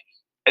Ridley. Like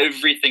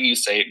everything you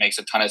say, it makes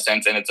a ton of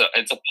sense, and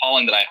it's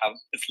appalling that I have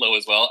this low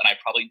as well. And I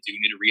probably do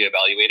need to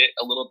reevaluate it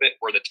a little bit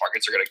where the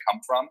targets are going to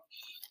come from.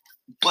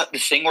 But the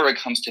thing where it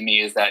comes to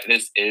me is that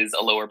this is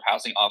a lower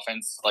passing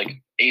offense. Like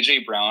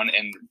A.J. Brown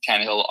and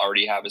Tannehill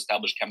already have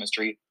established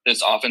chemistry.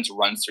 This offense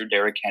runs through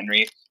Derrick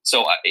Henry.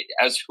 So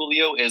as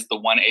Julio is the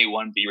 1A,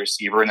 1B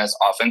receiver in this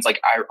offense, like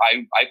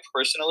I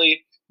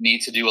personally need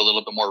to do a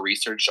little bit more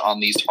research on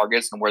these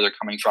targets and where they're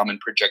coming from and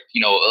project, a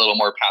little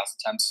more pass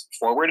attempts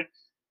forward.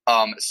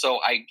 So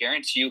I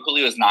guarantee you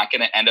Julio is not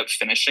going to end up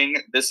finishing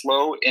this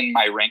low in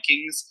my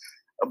rankings.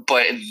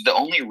 But the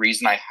only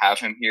reason I have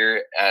him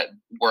here at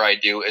where I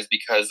do is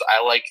because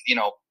I like,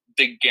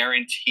 the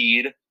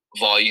guaranteed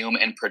volume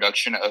and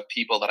production of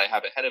people that I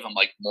have ahead of him,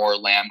 like Moore,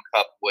 Lamb,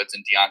 Kupp, Woods,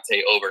 and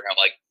Deontay over him.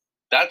 Like,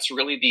 that's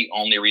really the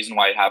only reason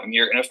why I have him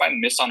here. And if I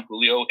miss on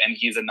Julio and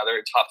he's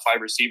another top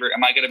 5 receiver,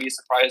 am I going to be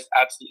surprised?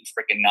 Absolutely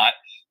freaking not.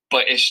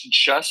 But it's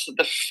just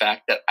the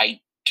fact that I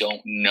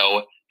don't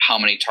know how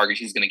many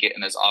targets he's going to get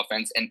in this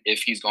offense and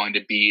if he's going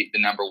to be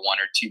the number 1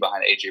 or 2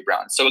 behind A.J.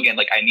 Brown. So again,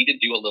 like I need to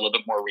do a little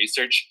bit more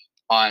research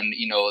on,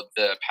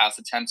 the pass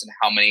attempts and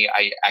how many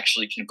I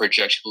actually can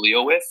project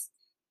Julio with.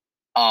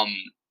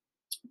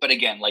 But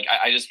again, like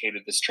I just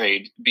hated this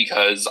trade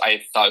because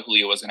I thought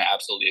Julio was going to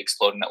absolutely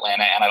explode in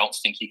Atlanta, and I don't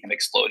think he can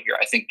explode here.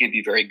 I think he'd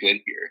be very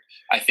good here.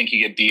 I think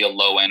he could be a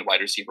low-end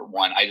wide receiver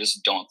 1. I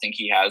just don't think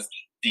he has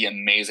the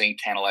amazing,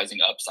 tantalizing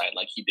upside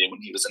like he did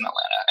when he was in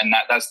Atlanta. And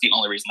that's the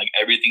only reason, like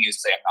everything you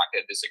say, I'm not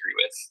going to disagree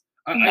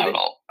with. Not at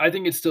all. I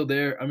think it's still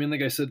there. I mean,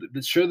 like I said,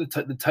 sure,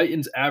 the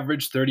Titans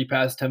averaged 30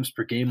 pass attempts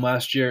per game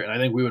last year, and I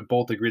think we would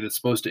both agree that's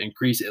supposed to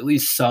increase at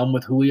least some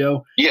with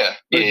Julio. Yeah.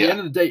 But at the end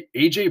of the day,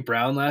 A.J.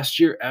 Brown last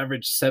year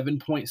averaged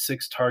 7.6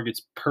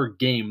 targets per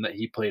game that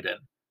he played in.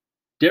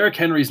 Derrick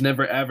Henry's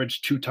never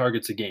averaged 2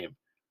 targets a game.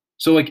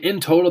 So, like, in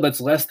total,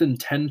 that's less than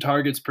 10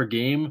 targets per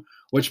game,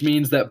 which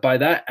means that by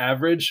that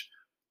average,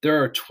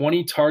 there are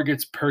 20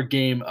 targets per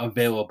game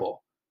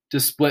available to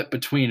split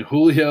between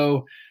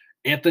Julio,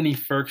 Anthony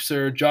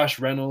Ferkser, Josh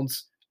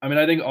Reynolds. I mean,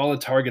 I think all the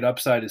target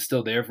upside is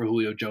still there for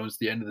Julio Jones at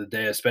the end of the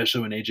day,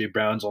 especially when A.J.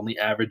 Brown's only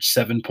averaged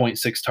 7.6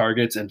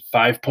 targets and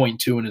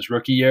 5.2 in his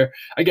rookie year.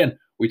 Again,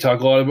 we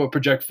talk a lot about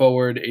project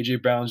forward. A.J.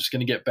 Brown's just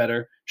going to get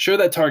better. Sure,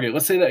 that target,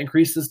 let's say that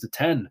increases to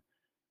 10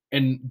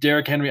 and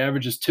Derrick Henry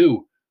averages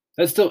 2.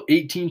 That's still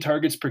 18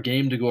 targets per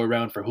game to go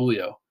around for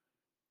Julio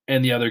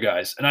and the other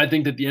guys. And I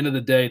think that at the end of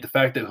the day, the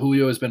fact that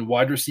Julio has been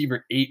wide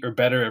receiver 8 or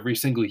better every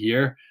single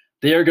year,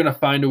 they are going to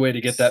find a way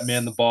to get that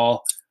man the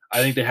ball. I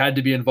think they had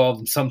to be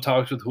involved in some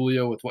talks with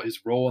Julio with what his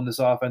role in this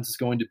offense is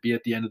going to be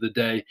at the end of the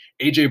day.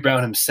 A.J.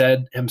 Brown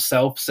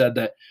himself said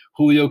that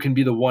Julio can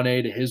be the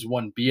 1A to his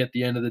 1B at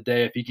the end of the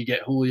day if he could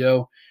get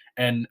Julio.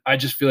 And I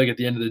just feel like at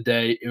the end of the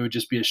day, it would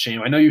just be a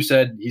shame. I know you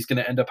said he's going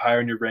to end up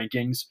higher in your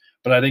rankings,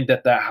 but I think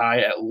that high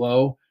at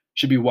low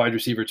should be wide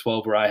receiver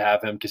 12 where I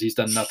have him because he's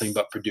done nothing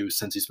but produce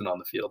since he's been on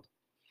the field.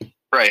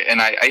 Right.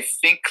 And I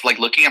think, like,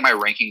 looking at my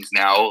rankings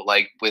now,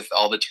 like, with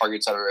all the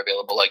targets that are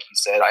available, like you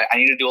said, I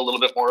need to do a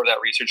little bit more of that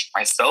research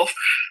myself.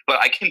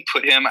 But I can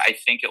put him, I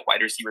think, at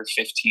wide receiver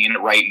 15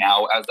 right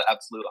now as the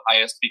absolute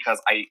highest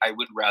because I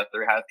would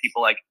rather have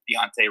people like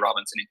Deontay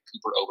Robinson and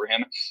Cooper over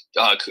him,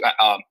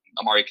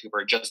 Amari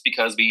Cooper, just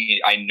because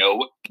I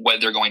know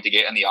what they're going to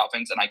get in the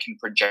offense and I can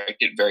project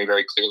it very,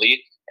 very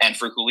clearly. And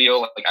for Julio,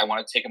 like, I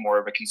want to take a more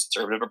of a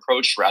conservative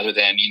approach rather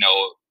than,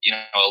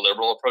 a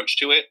liberal approach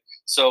to it.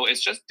 So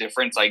it's just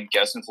different, I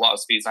guess, in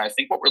philosophies. And I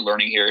think what we're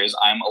learning here is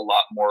I'm a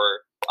lot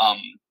more,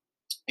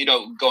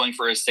 going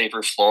for a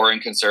safer floor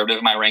and conservative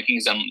in my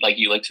rankings. And like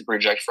you like to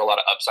project for a lot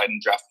of upside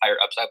and draft higher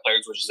upside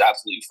players, which is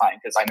absolutely fine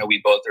because I know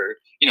we both are,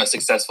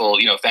 successful,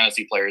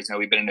 fantasy players.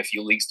 We've been in a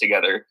few leagues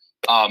together.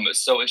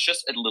 So it's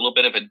just a little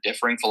bit of a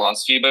differing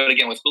philosophy. But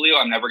again, with Julio,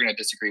 I'm never going to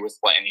disagree with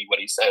what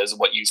anybody says,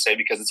 what you say,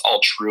 because it's all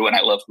true. And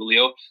I love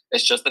Julio.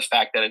 It's just the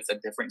fact that it's a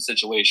different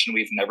situation.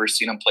 We've never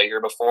seen him play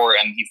here before,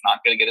 and he's not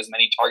going to get as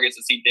many targets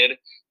as he did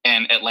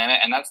in Atlanta.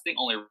 And that's the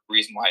only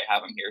reason why I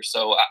have him here.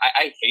 So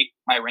I hate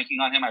my ranking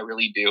on him. I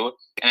really do.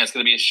 And it's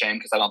going to be a shame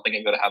because I don't think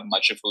I'm going to have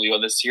much of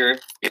Julio this year.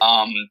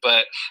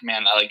 But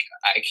man, I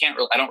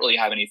don't really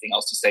have anything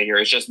else to say here.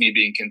 It's just me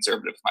being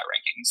conservative with my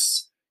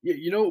rankings. Yeah,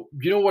 you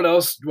know what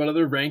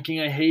other ranking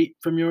I hate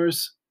from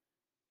yours?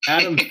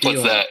 Adam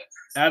What's that?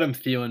 Adam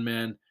Thielen,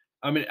 man.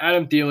 I mean,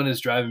 Adam Thielen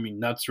is driving me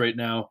nuts right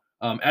now.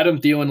 Adam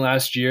Thielen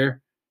last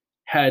year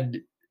had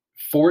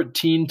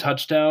 14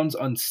 touchdowns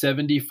on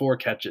 74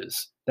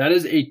 catches. That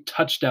is a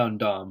touchdown,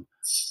 Dom.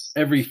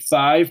 Every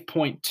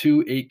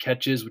 5.28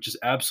 catches, which is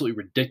absolutely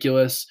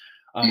ridiculous.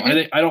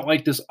 I don't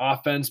like this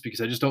offense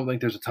because I just don't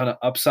think there's a ton of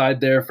upside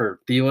there for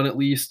Thielen at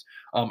least,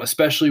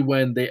 especially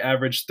when they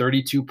averaged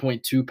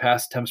 32.2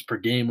 pass attempts per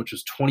game, which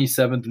was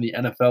 27th in the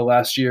NFL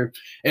last year.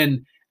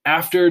 And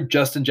after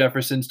Justin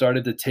Jefferson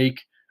started to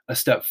take a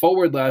step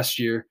forward last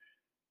year,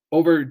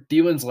 over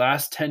Thielen's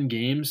last 10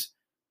 games,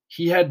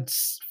 he had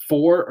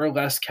 4 or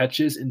less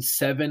catches in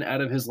 7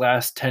 out of his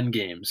last 10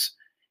 games.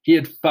 He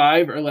had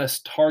 5 or less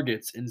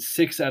targets in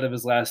 6 out of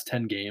his last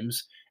 10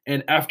 games.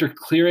 And after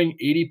clearing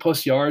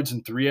 80-plus yards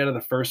in 3 out of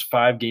the first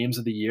 5 games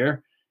of the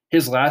year,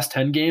 his last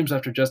 10 games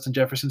after Justin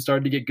Jefferson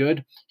started to get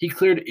good, he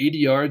cleared 80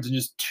 yards in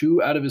just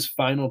 2 out of his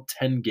final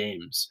 10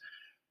 games.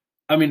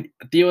 I mean,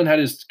 Thielen had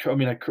a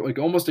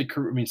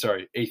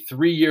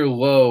 3-year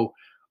low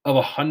of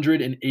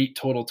 108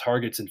 total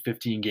targets in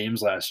 15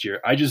 games last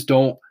year. I just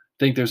don't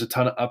think there's a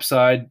ton of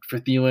upside for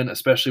Thielen,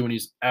 especially when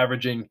he's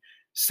averaging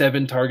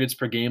 7 targets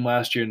per game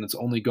last year and it's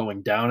only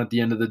going down at the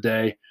end of the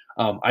day.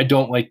 I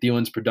don't like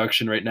Thielen's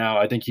production right now.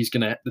 I think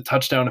the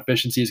touchdown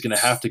efficiency is gonna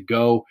have to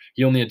go.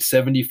 He only had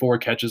 74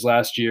 catches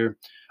last year.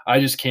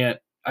 I just can't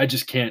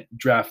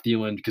draft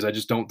Thielen because I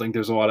just don't think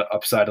there's a lot of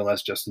upside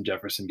unless Justin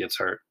Jefferson gets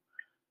hurt.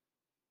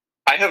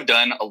 I have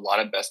done a lot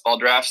of best ball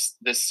drafts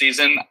this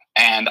season,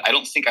 and I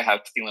don't think I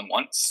have Thielen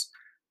once.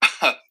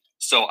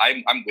 So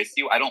I'm with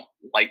you. I don't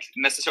like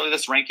necessarily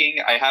this ranking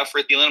I have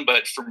for Thielen,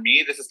 but for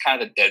me, this is kind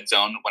of the dead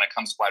zone when it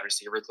comes to wide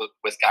receivers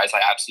with guys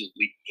I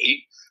absolutely hate.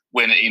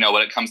 When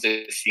it comes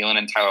to Thielen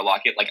and Tyler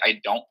Lockett, like I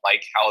don't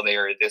like how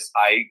they're this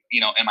high,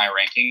 in my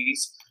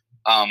rankings.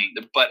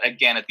 But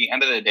again, at the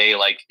end of the day,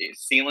 like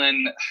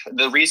Thielen,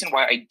 the reason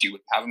why I do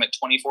have him at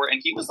 24,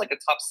 and he was like a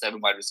top 7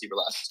 wide receiver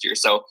last year.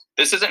 So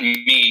this isn't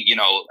me,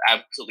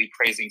 absolutely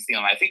praising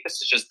Thielen. I think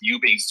this is just you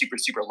being super,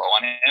 super low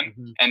on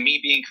him and me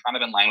being kind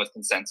of in line with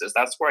consensus.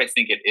 That's where I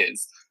think it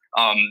is.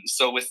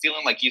 So with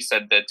Thielen, like you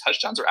said, the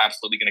touchdowns are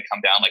absolutely going to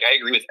come down. Like I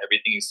agree with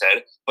everything you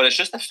said, but it's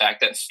just the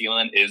fact that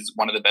Thielen is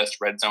one of the best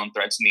red zone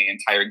threats in the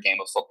entire game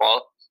of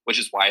football, which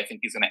is why I think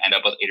he's going to end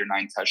up with 8 or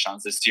 9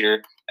 touchdowns this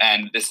year.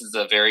 And this is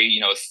a very,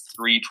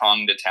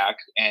 3-pronged attack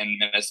in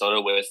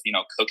Minnesota with,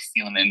 Cook,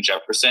 Thielen, and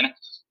Jefferson.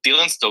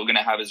 Thielen's still going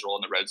to have his role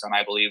in the red zone,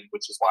 I believe,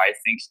 which is why I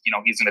think,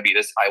 he's going to be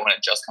this high when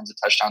it just comes to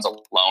touchdowns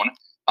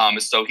alone.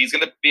 So he's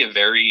going to be a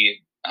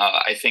very,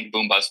 I think,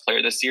 boom-bust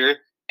player this year.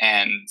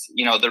 And,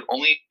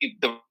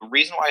 the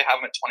reason why I have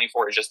him at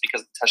 24 is just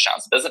because of the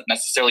touchdowns. It doesn't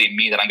necessarily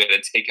mean that I'm going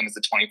to take him as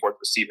the 24th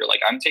receiver.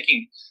 Like I'm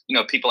taking,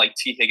 people like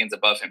T. Higgins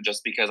above him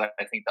just because I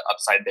think the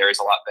upside there is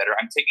a lot better.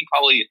 I'm taking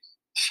probably,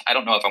 I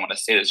don't know if I want to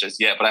say this just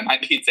yet, but I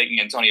might be taking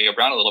Antonio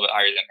Brown a little bit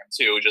higher than him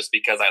too, just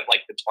because I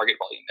like the target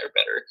volume there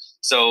better.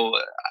 So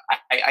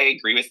I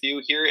agree with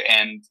you here.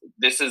 And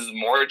this is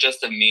more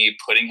just of me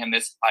putting him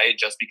this high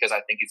just because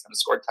I think he's going to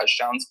score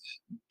touchdowns.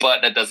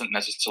 But that doesn't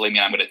necessarily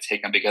mean I'm going to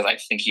take him because I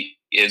think he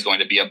is going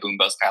to be a boom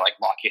bust guy like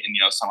Lockett and,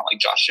 someone like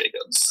Josh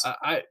Jacobs.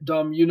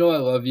 Dom, I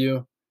love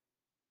you,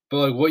 but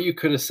like what you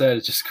could have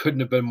said just couldn't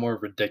have been more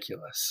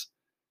ridiculous.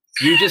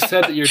 You just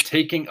said that you're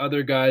taking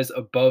other guys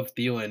above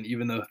Thielen,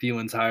 even though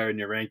Thielen's higher in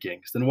your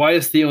rankings. Then why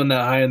is Thielen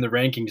that high in the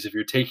rankings if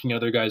you're taking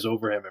other guys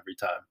over him every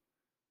time?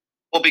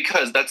 Well,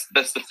 because that's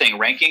the thing.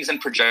 Rankings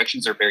and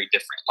projections are very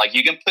different. Like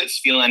you can put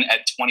Thielen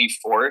at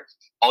 24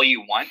 all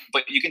you want,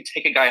 but you can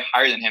take a guy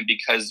higher than him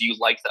because you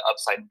like the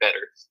upside better.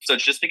 So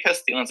just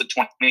because Thielen's at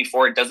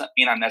 24, it doesn't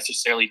mean I'm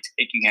necessarily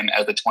taking him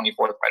as the 24th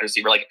wide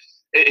receiver. Like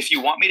if you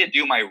want me to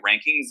do my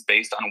rankings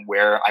based on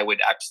where I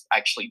would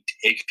actually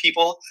take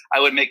people,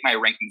 I would make my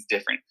rankings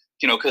different,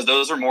 because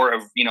those are more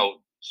of,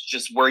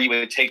 just where you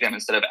would take them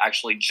instead of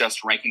actually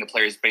just ranking the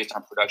players based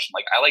on production.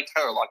 Like I like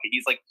Tyler Lockett.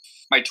 He's like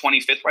my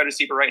 25th wide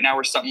receiver right now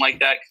or something like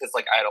that. Cause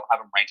like, I don't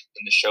have him ranked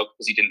in the show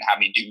because he didn't have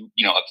me do,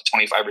 up to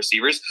 25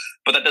 receivers,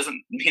 but that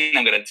doesn't mean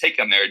I'm going to take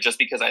him there just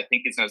because I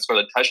think he's going to score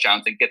the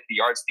touchdowns and get the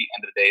yards at the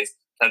end of the days.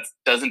 That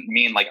doesn't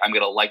mean like I'm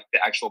going to like the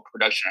actual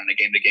production on a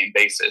game to game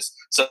basis.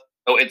 So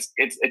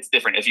it's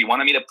different. If you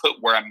wanted me to put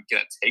where I'm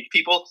going to take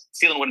people,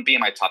 Thielen wouldn't be in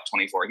my top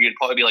 24. He would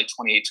probably be like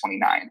 28,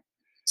 29.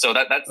 So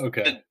that's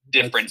okay. The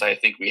difference I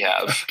think we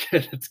have.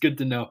 Okay, that's good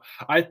to know.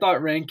 I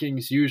thought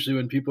rankings usually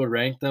when people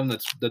rank them,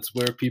 that's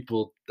where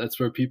people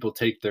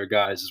take their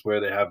guys is where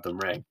they have them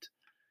ranked.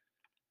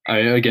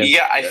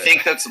 I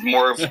think that's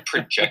more of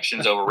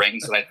projections over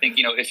rankings. And I think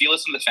if you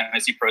listen to the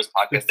Fantasy Pros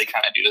podcast, they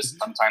kind of do this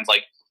sometimes.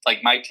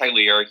 Like Mike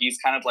Tagliere, he's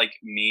kind of like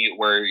me,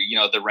 where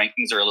the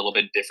rankings are a little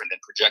bit different than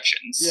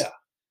projections. Yeah,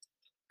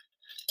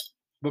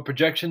 but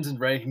projections and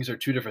rankings are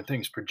two different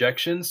things.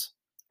 Projections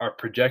are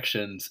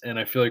projections, and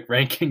I feel like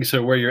rankings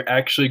are where you're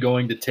actually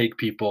going to take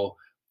people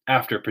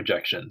after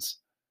projections.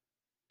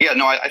 Yeah,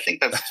 no, I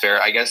think that's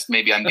fair. I guess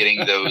maybe I'm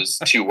getting those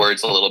two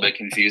words a little bit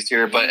confused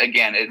here, but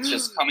again, it's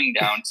just coming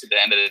down to the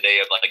end of the day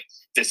of like,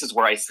 this is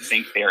where I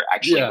think they're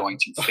actually going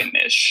to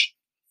finish.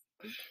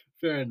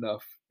 Fair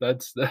enough.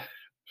 That's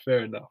fair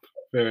enough.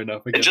 Fair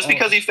enough. And just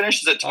because he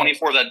finishes at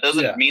 24, that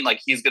doesn't mean like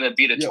he's going to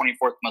be the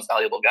 24th most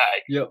valuable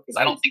guy. Because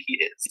I don't think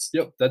he is.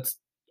 Yep, that's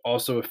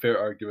also a fair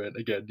argument.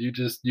 Again,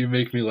 you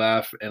make me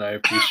laugh, and I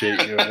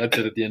appreciate you. That's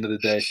it at the end of the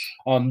day.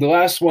 The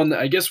last one,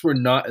 I guess we're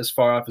not as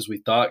far off as we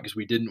thought because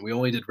we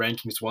only did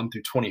rankings 1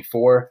 through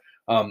 24.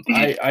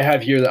 I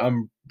have here that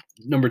I'm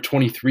number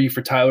 23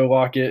 for Tyler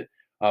Lockett.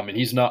 And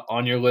he's not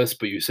on your list,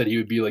 but you said he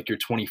would be like your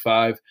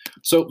 25.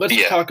 So let's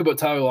just talk about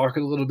Tyler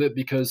Lockett a little bit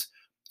because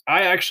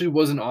I actually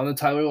wasn't on the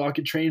Tyler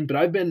Lockett train, but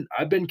I've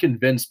been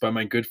convinced by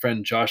my good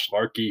friend Josh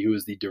Larkey, who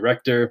is the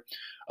director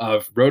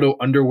of Roto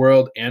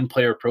Underworld and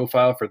Player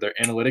Profile for their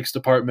analytics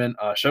department.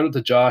 Shout out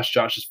to Josh.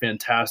 Josh is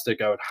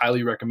fantastic. I would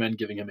highly recommend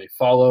giving him a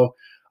follow.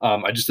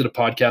 I just did a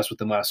podcast with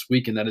him last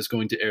week, and that is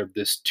going to air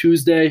this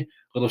Tuesday.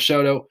 Little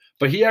shout out.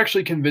 But he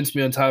actually convinced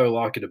me on Tyler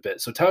Lockett a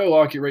bit. So Tyler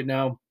Lockett right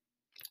now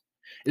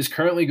is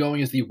currently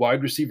going as the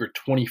wide receiver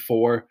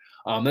 24.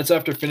 That's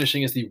after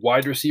finishing as the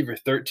wide receiver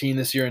 13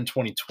 this year in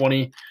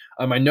 2020.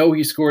 I know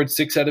he scored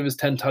 6 out of his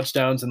 10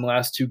 touchdowns in the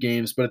last 2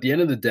 games, but at the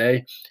end of the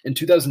day, in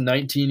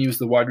 2019, he was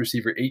the wide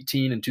receiver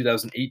 18. In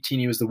 2018,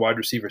 he was the wide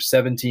receiver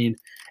 17.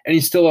 And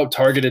he still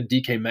out-targeted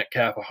DK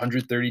Metcalf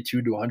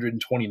 132 to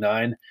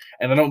 129.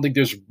 And I don't think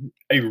there's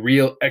a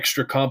real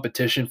extra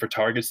competition for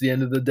targets at the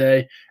end of the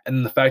day. And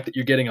then the fact that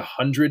you're getting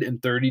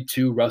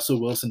 132 Russell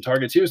Wilson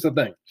targets. Here's the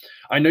thing.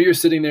 I know you're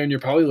sitting there and you're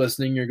probably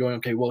listening. You're going,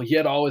 okay, well, he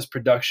had all his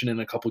production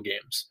in a couple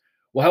games.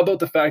 Well, how about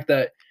the fact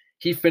that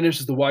he finished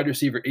as the wide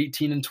receiver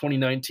 18 in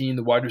 2019,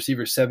 the wide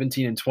receiver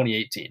 17 in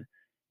 2018?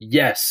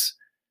 Yes,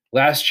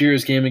 last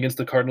year's game against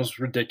the Cardinals was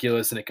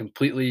ridiculous, and it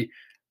completely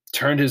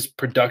turned his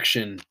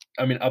production,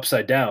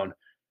 upside down.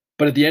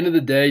 But at the end of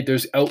the day,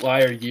 there's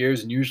outlier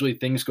years, and usually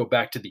things go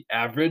back to the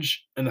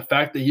average. And the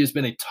fact that he has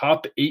been a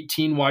top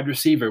 18 wide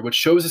receiver, which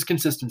shows his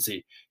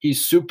consistency.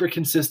 He's super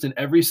consistent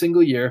every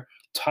single year,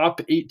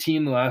 top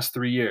 18 the last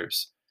 3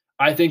 years.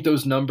 I think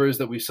those numbers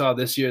that we saw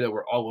this year that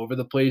were all over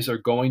the place are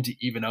going to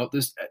even out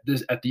this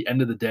at the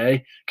end of the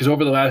day, because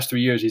over the last 3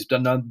 years, he's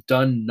done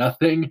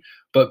nothing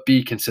but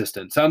be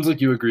consistent. Sounds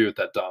like you agree with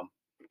that, Dom.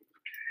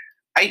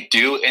 I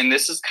do, and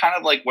this is kind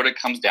of like what it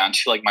comes down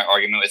to, like my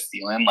argument with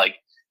Thielen. Like,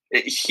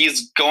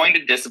 he's going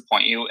to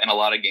disappoint you in a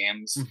lot of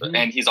games,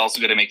 and he's also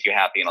going to make you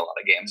happy in a lot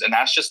of games, and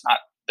that's just not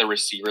the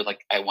receiver like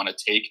I want to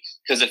take.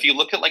 Because if you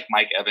look at like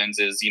Mike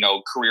Evans's,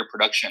 career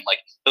production, like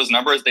those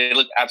numbers, they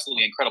look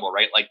absolutely incredible,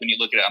 right? Like when you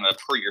look at it on a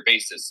per year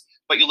basis,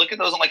 but you look at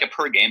those on like a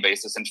per game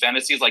basis, and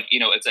fantasy is like,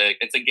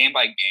 it's a game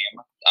by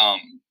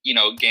game,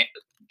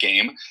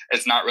 game.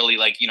 It's not really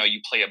like,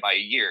 you play it by a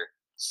year.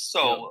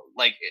 So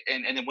like,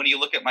 and then when you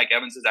look at Mike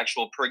Evans's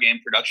actual per game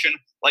production,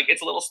 like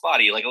it's a little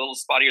spotty, like a little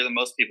spottier than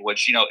most people,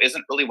 which,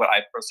 isn't really what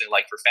I personally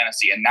like for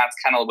fantasy. And that's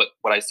kind of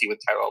what I see with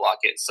Tyler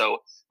Lockett. So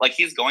like,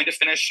 he's going to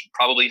finish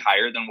probably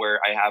higher than where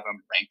I have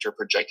him ranked or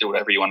projected,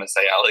 whatever you want to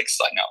say, Alex.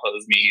 I know it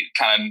was me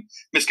kind of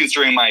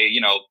misconstruing my,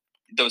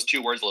 those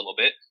 2 words a little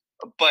bit.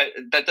 But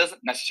that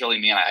doesn't necessarily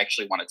mean I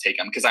actually want to take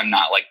him, because I'm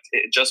not like,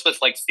 just with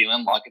like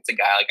Thielen, Lockett's a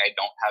guy like I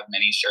don't have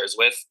many shares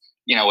with,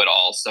 at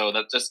all. So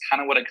that's just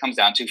kind of what it comes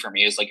down to for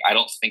me, is like, I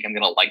don't think I'm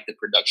going to like the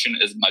production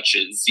as much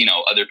as,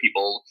 other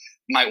people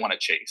might want to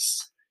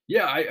chase.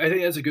 Yeah, I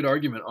think that's a good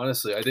argument,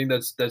 honestly. I think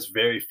that's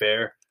very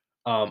fair,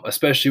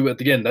 especially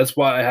with, again, that's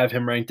why I have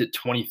him ranked at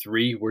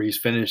 23, where he's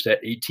finished at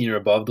 18 or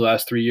above the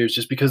last 3 years,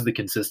 just because of the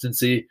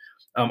consistency.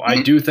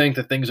 I do think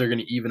that things are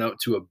going to even out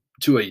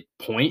to a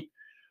point.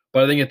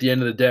 But I think at the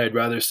end of the day, I'd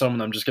rather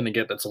someone I'm just going to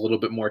get that's a little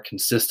bit more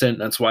consistent.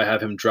 That's why I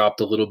have him dropped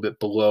a little bit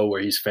below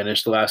where he's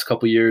finished the last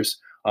couple of years.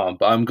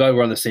 But I'm glad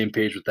we're on the same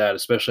page with that,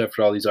 especially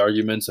after all these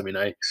arguments.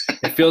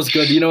 It feels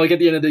good. Like at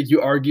the end of the day,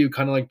 you argue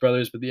kind of like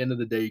brothers, but at the end of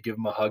the day, you give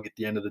them a hug at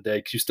the end of the day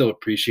because you still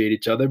appreciate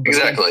each other. But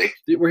exactly.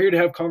 We're here to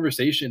have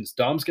conversations.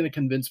 Dom's going to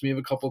convince me of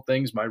a couple of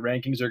things. My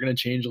rankings are going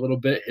to change a little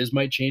bit. His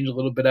might change a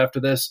little bit after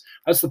this.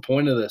 That's the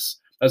point of this.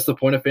 That's the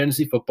point of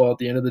fantasy football. At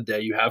the end of the day,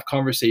 you have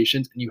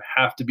conversations, and you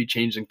have to be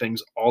changing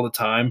things all the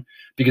time,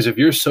 because if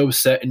you're so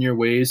set in your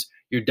ways,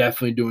 you're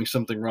definitely doing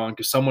something wrong,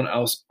 because someone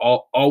else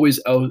always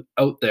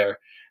out there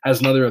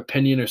has another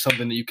opinion or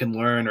something that you can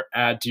learn or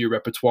add to your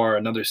repertoire,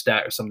 another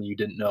stat or something you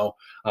didn't know.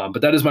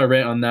 But that is my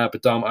rant on that.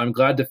 But Dom, I'm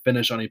glad to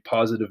finish on a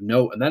positive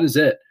note, and that is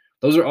it.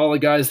 Those are all the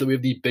guys that we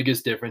have the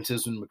biggest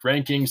differences in with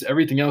rankings.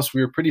 Everything else,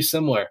 we were pretty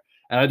similar.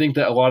 And I think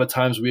that a lot of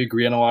times we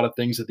agree on a lot of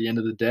things at the end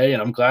of the day.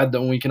 And I'm glad that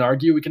when we can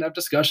argue, we can have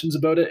discussions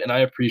about it. And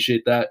I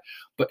appreciate that.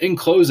 But in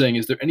closing,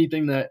 is there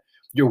anything that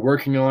you're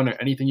working on, or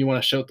anything you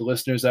want to shout the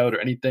listeners out, or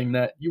anything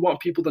that you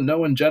want people to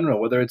know in general,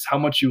 whether it's how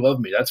much you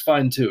love me? That's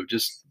fine too.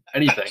 Just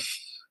anything.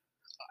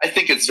 I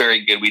think it's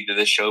very good we did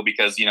this show,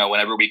 because,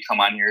 whenever we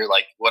come on here,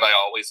 like what I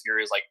always hear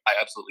is like, I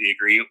absolutely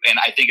agree. And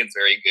I think it's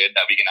very good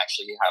that we can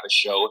actually have a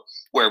show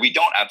where we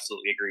don't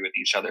absolutely agree with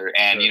each other.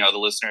 And, Sure. The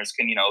listeners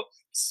can,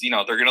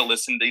 they're going to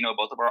listen to,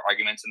 both of our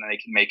arguments, and then they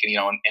can make,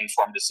 an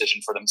informed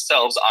decision for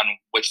themselves on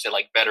which they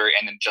like better,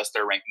 and adjust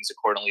their rankings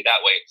accordingly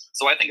that way.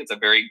 So I think it's a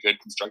very good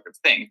constructive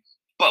thing.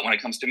 But when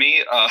it comes to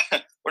me,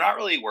 we're not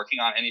really working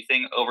on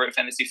anything over at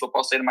Fantasy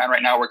Football State of Mind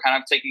right now. We're kind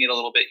of taking it a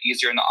little bit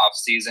easier in the off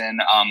season.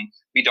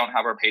 We don't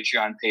have our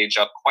Patreon page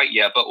up quite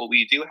yet, but what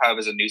we do have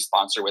is a new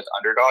sponsor with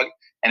Underdog.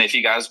 And if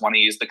you guys want to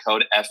use the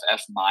code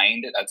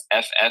FFMIND, that's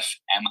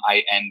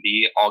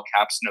FFMIND, all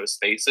caps, no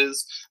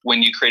spaces,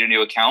 when you create a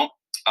new account,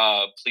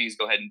 please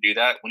go ahead and do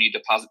that. When you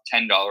deposit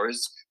 $10,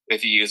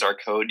 if you use our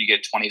code, you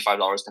get $25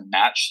 to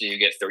match. So you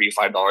get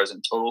 $35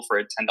 in total for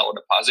a $10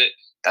 deposit.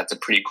 That's a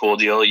pretty cool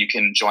deal. You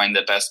can join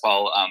the Best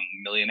Ball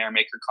Millionaire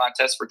Maker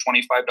contest for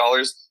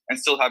 $25 and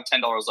still have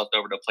 $10 left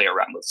over to play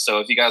around with. So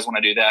if you guys want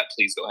to do that,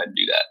 please go ahead and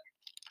do that.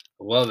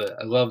 I love it.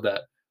 I love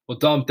that. Well,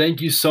 Dom,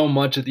 thank you so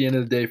much at the end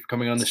of the day for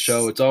coming on the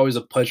show. It's always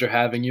a pleasure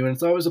having you, and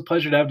it's always a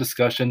pleasure to have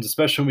discussions,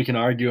 especially when we can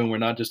argue and we're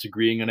not just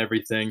agreeing on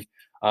everything.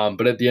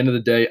 But at the end of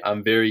the day,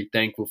 I'm very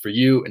thankful for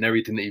you and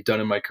everything that you've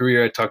done in my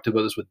career. I talked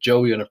about this with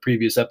Joey on a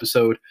previous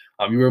episode.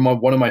 You were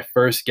one of my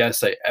first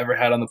guests I ever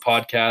had on the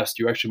podcast.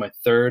 You were actually my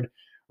third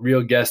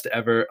real guest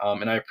ever.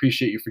 And I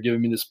appreciate you for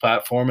giving me this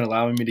platform and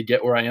allowing me to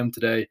get where I am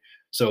today.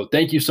 So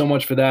thank you so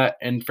much for that.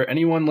 And for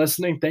anyone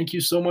listening, thank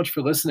you so much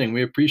for listening.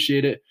 We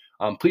appreciate it.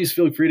 Please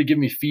feel free to give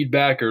me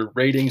feedback or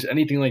ratings,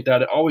 anything like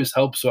that. It always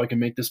helps so I can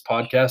make this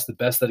podcast the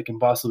best that it can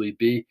possibly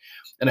be.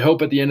 And I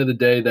hope at the end of the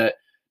day that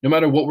no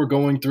matter what we're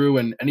going through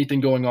and anything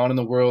going on in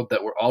the world,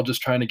 that we're all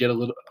just trying to get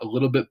a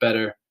little bit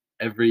better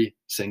every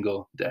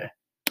single day.